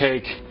I'm going to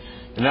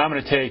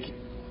take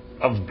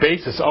a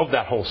basis of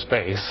that whole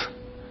space.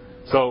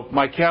 So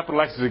my capital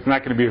X is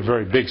not going to be a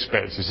very big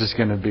space. It's just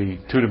going to be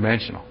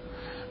two-dimensional.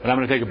 But I'm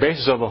going to take a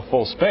basis of a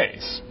full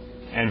space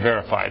and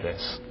verify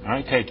this. All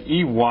right, take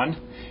E1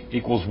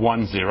 equals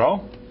 1,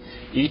 0.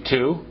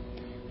 E2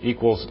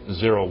 equals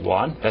 0,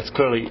 1. That's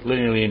clearly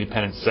linearly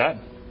independent set.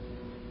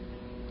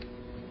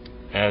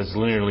 As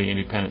linearly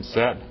independent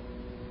set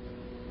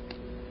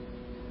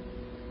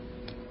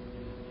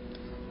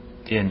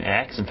in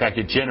X. In fact,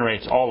 it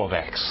generates all of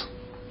X.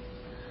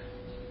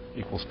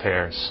 Equals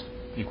pairs.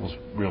 Equals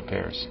real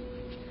pairs.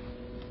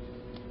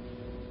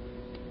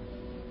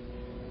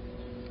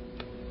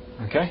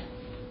 Okay?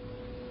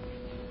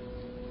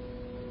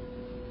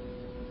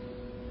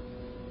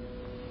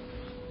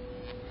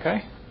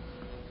 Okay?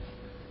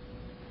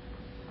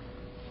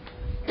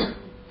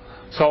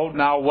 So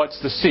now what's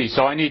the C?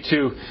 So I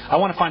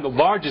want to find the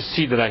largest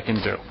C that I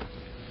can do.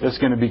 That's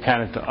going to be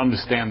kind of to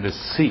understand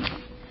this C.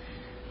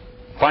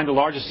 Find the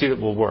largest C that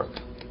will work.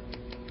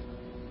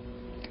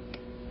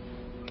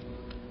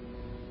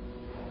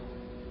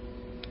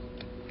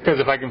 Because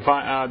if I can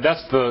find,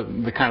 that's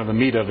the kind of the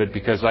meat of it.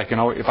 Because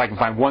if I can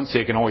find one C,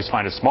 I can always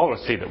find a smaller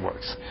C that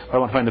works. But I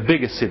want to find the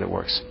biggest C that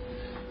works.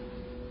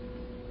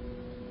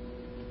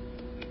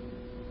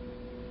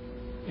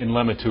 In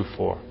lemma 2,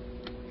 4.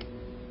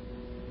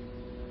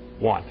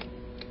 1.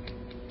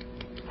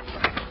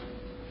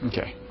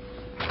 Okay.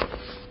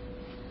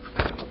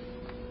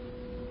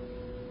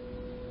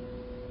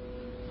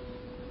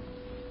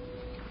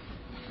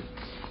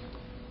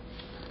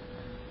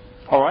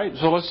 All right.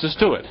 So let's just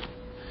do it.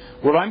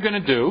 What I'm going to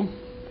do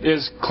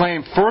is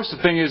claim first the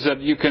thing is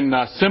that you can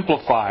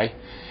simplify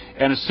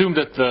and assume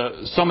that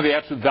the sum of the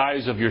absolute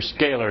values of your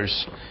scalars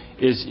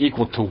is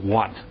equal to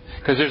 1.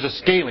 Because there's a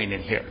scaling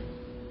in here.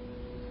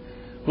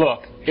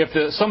 Look, if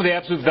the sum of the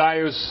absolute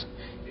values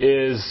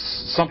is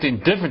something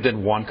different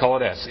than 1, call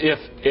it S.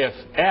 If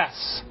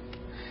S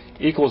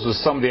equals the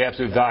sum of the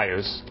absolute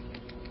values,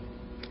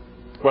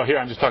 well, here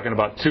I'm just talking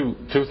about two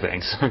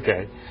things,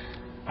 okay?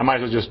 I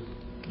might as well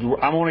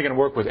I'm only going to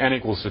work with n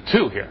equals to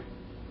 2 here.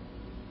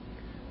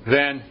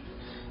 Then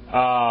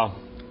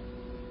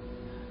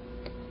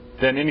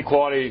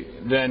inequality,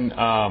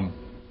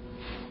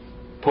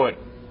 put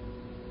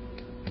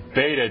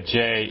beta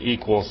j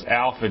equals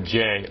alpha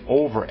j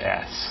over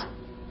S.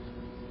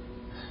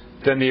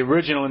 then the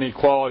original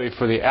inequality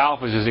for the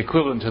alphas is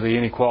equivalent to the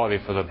inequality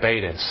for the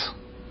betas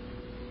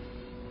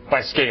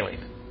by scaling.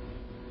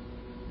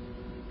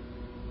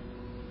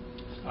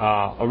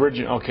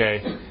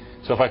 Okay,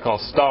 so if I call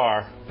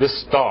star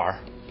this star,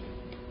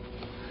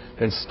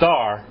 then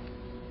star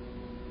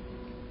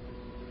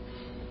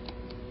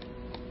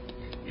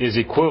is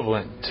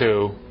equivalent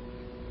to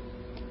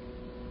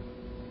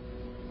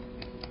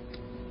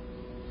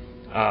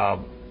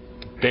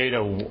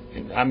beta.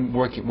 I'm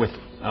working with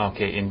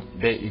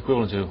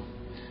equivalent to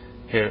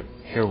here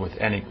with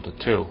n equal to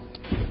 2.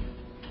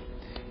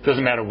 It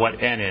doesn't matter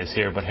what n is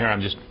here, but here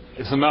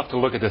it's enough to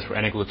look at this for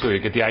n equal to 2. You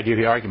get the idea of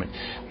the argument.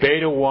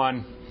 Beta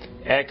 1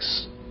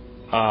 x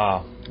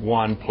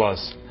 1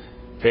 plus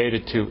beta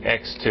 2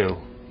 x2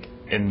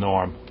 in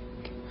norm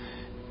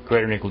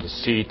greater than or equal to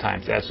c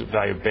times the absolute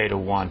value of beta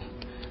 1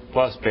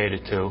 plus beta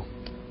 2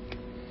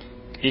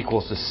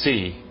 equals to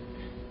c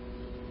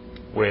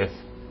with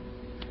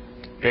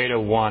beta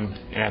 1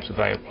 and absolute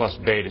value plus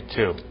beta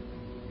 2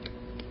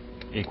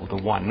 equal to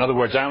 1. In other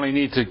words, I only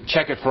need to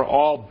check it for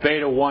all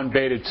beta 1,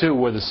 beta 2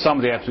 where the sum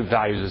of the absolute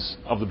values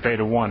of the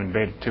beta 1 and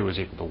beta 2 is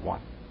equal to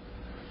 1.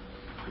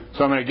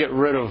 So I'm going to get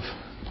rid of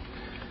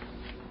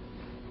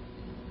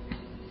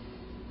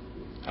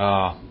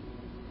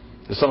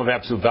the sum of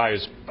absolute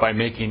values by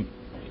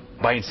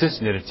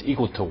insisting that it's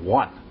equal to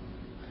 1.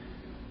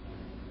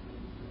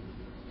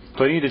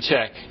 So I need to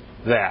check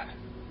that.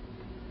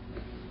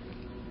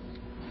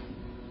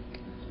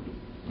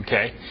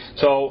 Okay,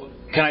 so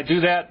can I do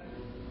that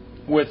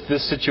with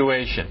this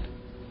situation?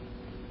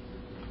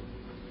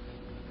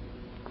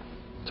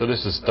 So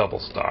this is double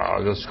star.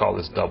 I'll just call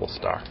this double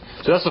star.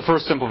 So that's the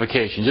first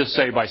simplification. Just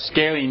say by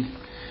scaling,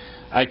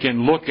 I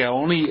can look at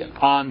only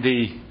on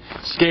the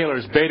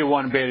scalars beta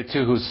 1 and beta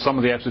 2 whose sum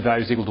of the absolute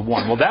value is equal to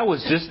 1. Well, that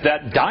was just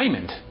that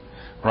diamond,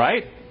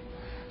 right?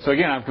 So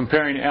again, I'm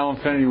comparing L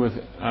infinity with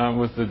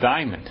the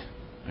diamond,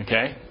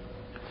 okay?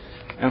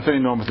 L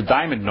infinity norm with the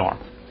diamond norm.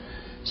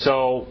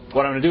 So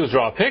what I'm going to do is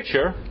draw a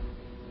picture.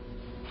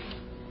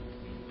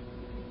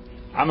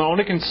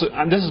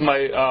 This is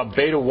my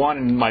beta 1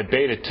 and my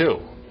beta 2.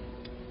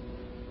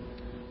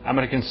 I'm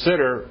going to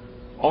consider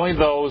only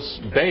those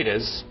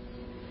betas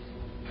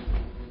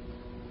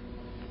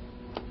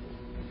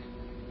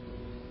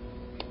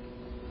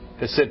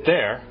that sit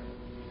there,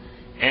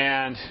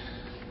 and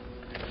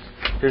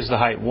here's the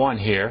height 1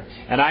 here,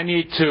 and I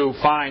need to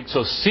find,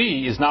 so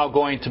C is now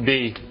going to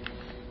be,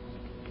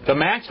 the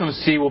maximum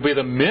C will be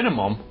the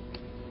minimum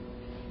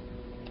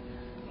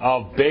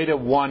of beta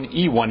 1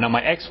 E1. Now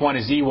my X1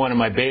 is E1 and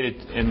my beta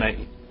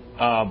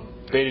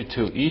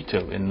 2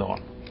 E2 in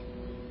norm.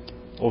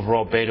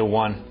 Overall beta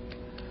 1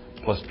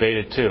 plus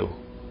beta 2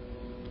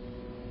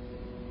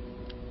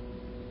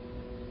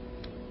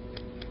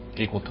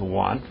 equal to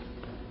 1.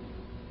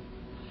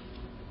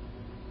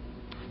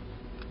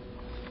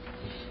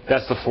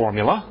 That's the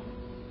formula.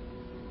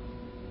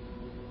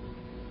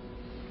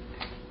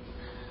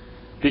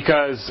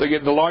 Because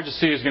again, the largest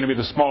C is going to be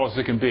the smallest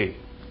it can be,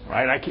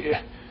 right?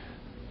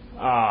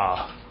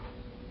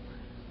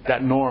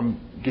 That norm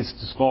gets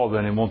too small,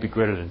 then it won't be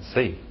greater than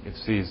C if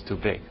C is too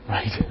big,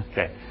 right?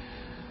 Okay.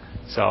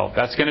 So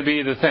that's going to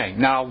be the thing.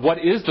 Now, what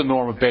is the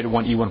norm of beta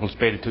 1 E1 plus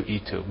beta 2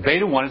 E2?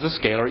 Beta 1 is a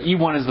scalar.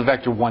 E1 is the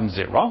vector 1,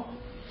 0.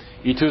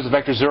 E2 is the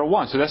vector 0,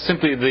 1. So that's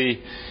simply the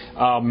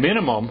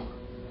minimum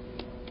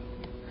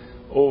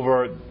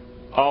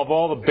of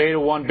all the beta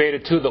 1, beta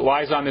 2 that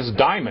lies on this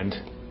diamond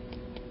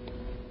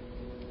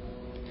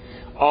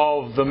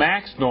of the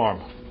max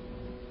norm.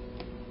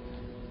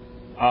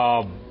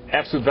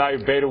 Absolute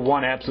value beta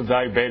 1, absolute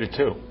value beta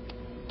 2.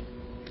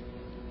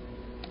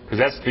 Because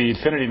that's the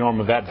infinity norm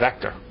of that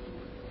vector.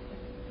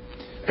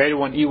 Beta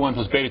 1 E1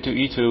 plus beta 2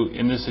 E2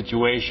 in this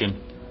situation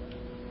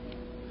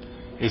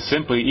is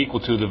simply equal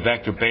to the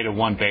vector beta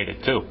 1, beta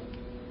 2.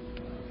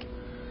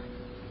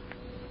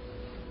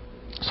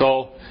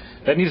 So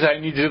that means I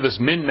need to do this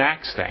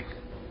min-max thing.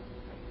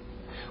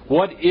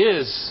 What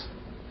is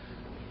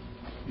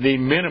the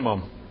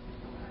minimum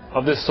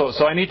of this?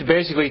 So I need to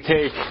basically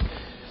take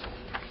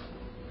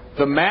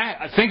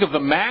think of the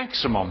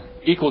maximum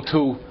equal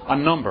to a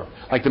number,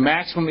 like the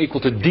maximum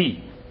equal to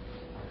D.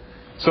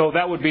 So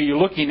that would be you're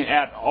looking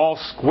at all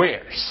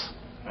squares,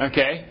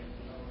 okay?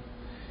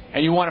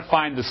 And you want to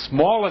find the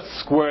smallest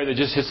square that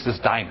just hits this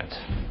diamond.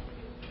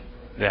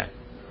 Then.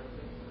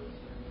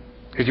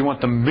 Because you want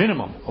the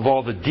minimum of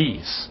all the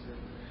D's.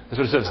 That's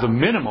what it says, the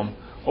minimum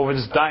over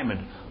this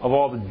diamond of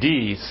all the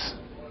D's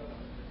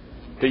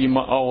that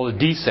all the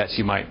D sets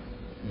you might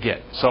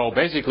get. So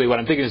basically what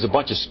I'm thinking is a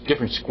bunch of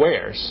different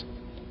squares,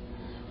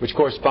 which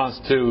corresponds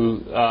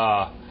to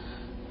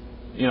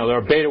there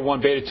are beta 1,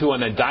 beta 2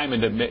 on that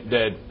diamond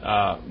that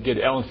get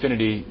L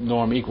infinity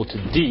norm equal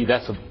to D.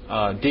 That's a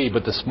D,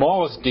 but the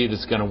smallest D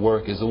that's going to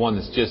work is the one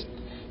that's just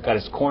got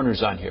its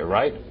corners on here,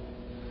 right?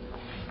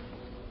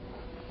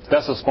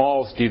 That's the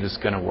smallest D that's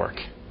going to work.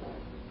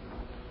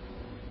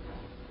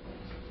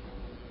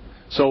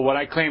 So what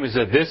I claim is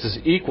that this is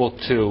equal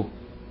to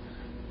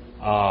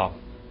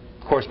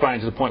corresponding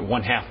to the point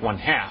 1/2,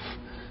 1/2.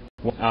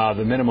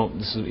 The minimum,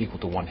 this is equal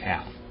to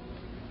 1/2.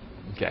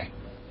 Okay.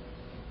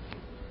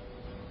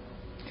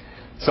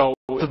 So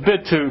it's a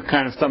bit too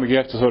kind of stomach. You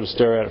have to sort of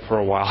stare at it for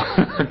a while.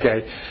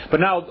 Okay. But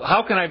now,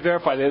 how can I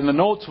verify that? In the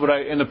notes,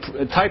 in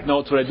the type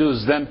notes, what I do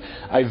is then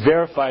I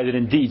verify that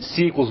indeed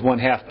C equals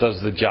 1/2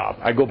 does the job.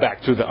 I go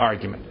back through the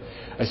argument.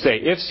 I say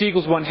if C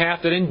equals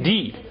 1/2, then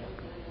indeed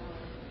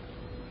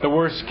the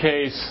worst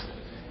case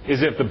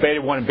is if the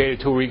beta 1 and beta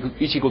 2 are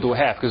each equal to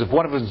 1/2. Because if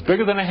one of them is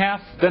bigger than 1/2,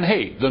 then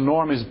hey, the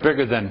norm is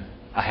bigger than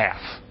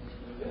 1/2.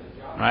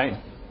 Right?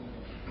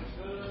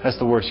 That's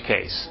the worst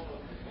case.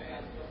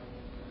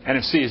 And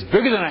if C is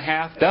bigger than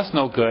 1/2, that's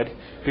no good,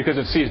 because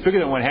if C is bigger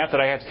than 1/2, then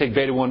I have to take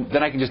beta 1.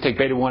 Then I can just take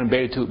beta 1 and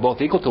beta 2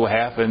 both equal to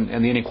 1/2,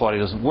 and the inequality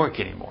doesn't work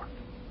anymore.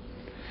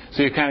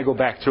 So you kind of go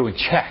back through and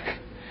check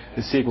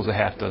that C equals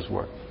 1/2 does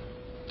work.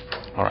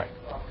 All right.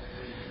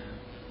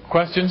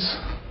 Questions?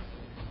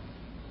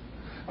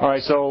 All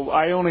right. So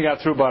I only got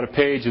through about a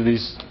page of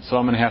these, so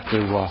I'm going to have to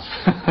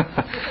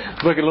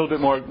look at a little bit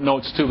more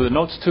notes too. But the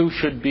notes too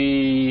should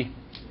be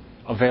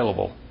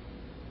available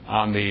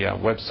on the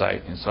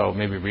website, and so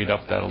maybe read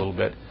up that a little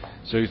bit.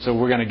 So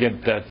we're going to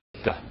get that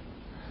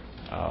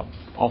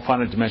all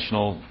finite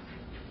dimensional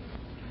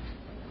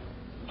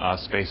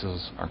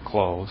spaces are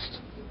closed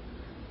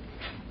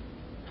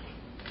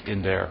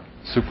in their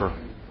super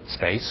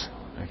space.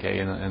 Okay,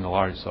 in the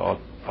large, so all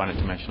finite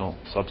dimensional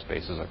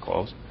subspaces are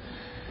closed,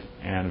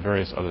 and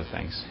various other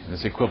things. And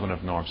it's equivalent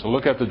of norms. So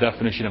look at the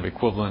definition of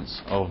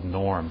equivalence of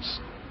norms.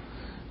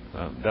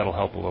 That'll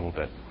help a little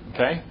bit.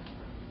 Okay.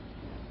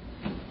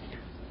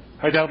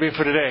 All right, that'll be it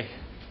for today.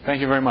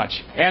 Thank you very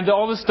much. And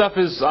all this stuff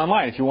is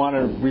online if you want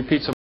to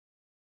repeat some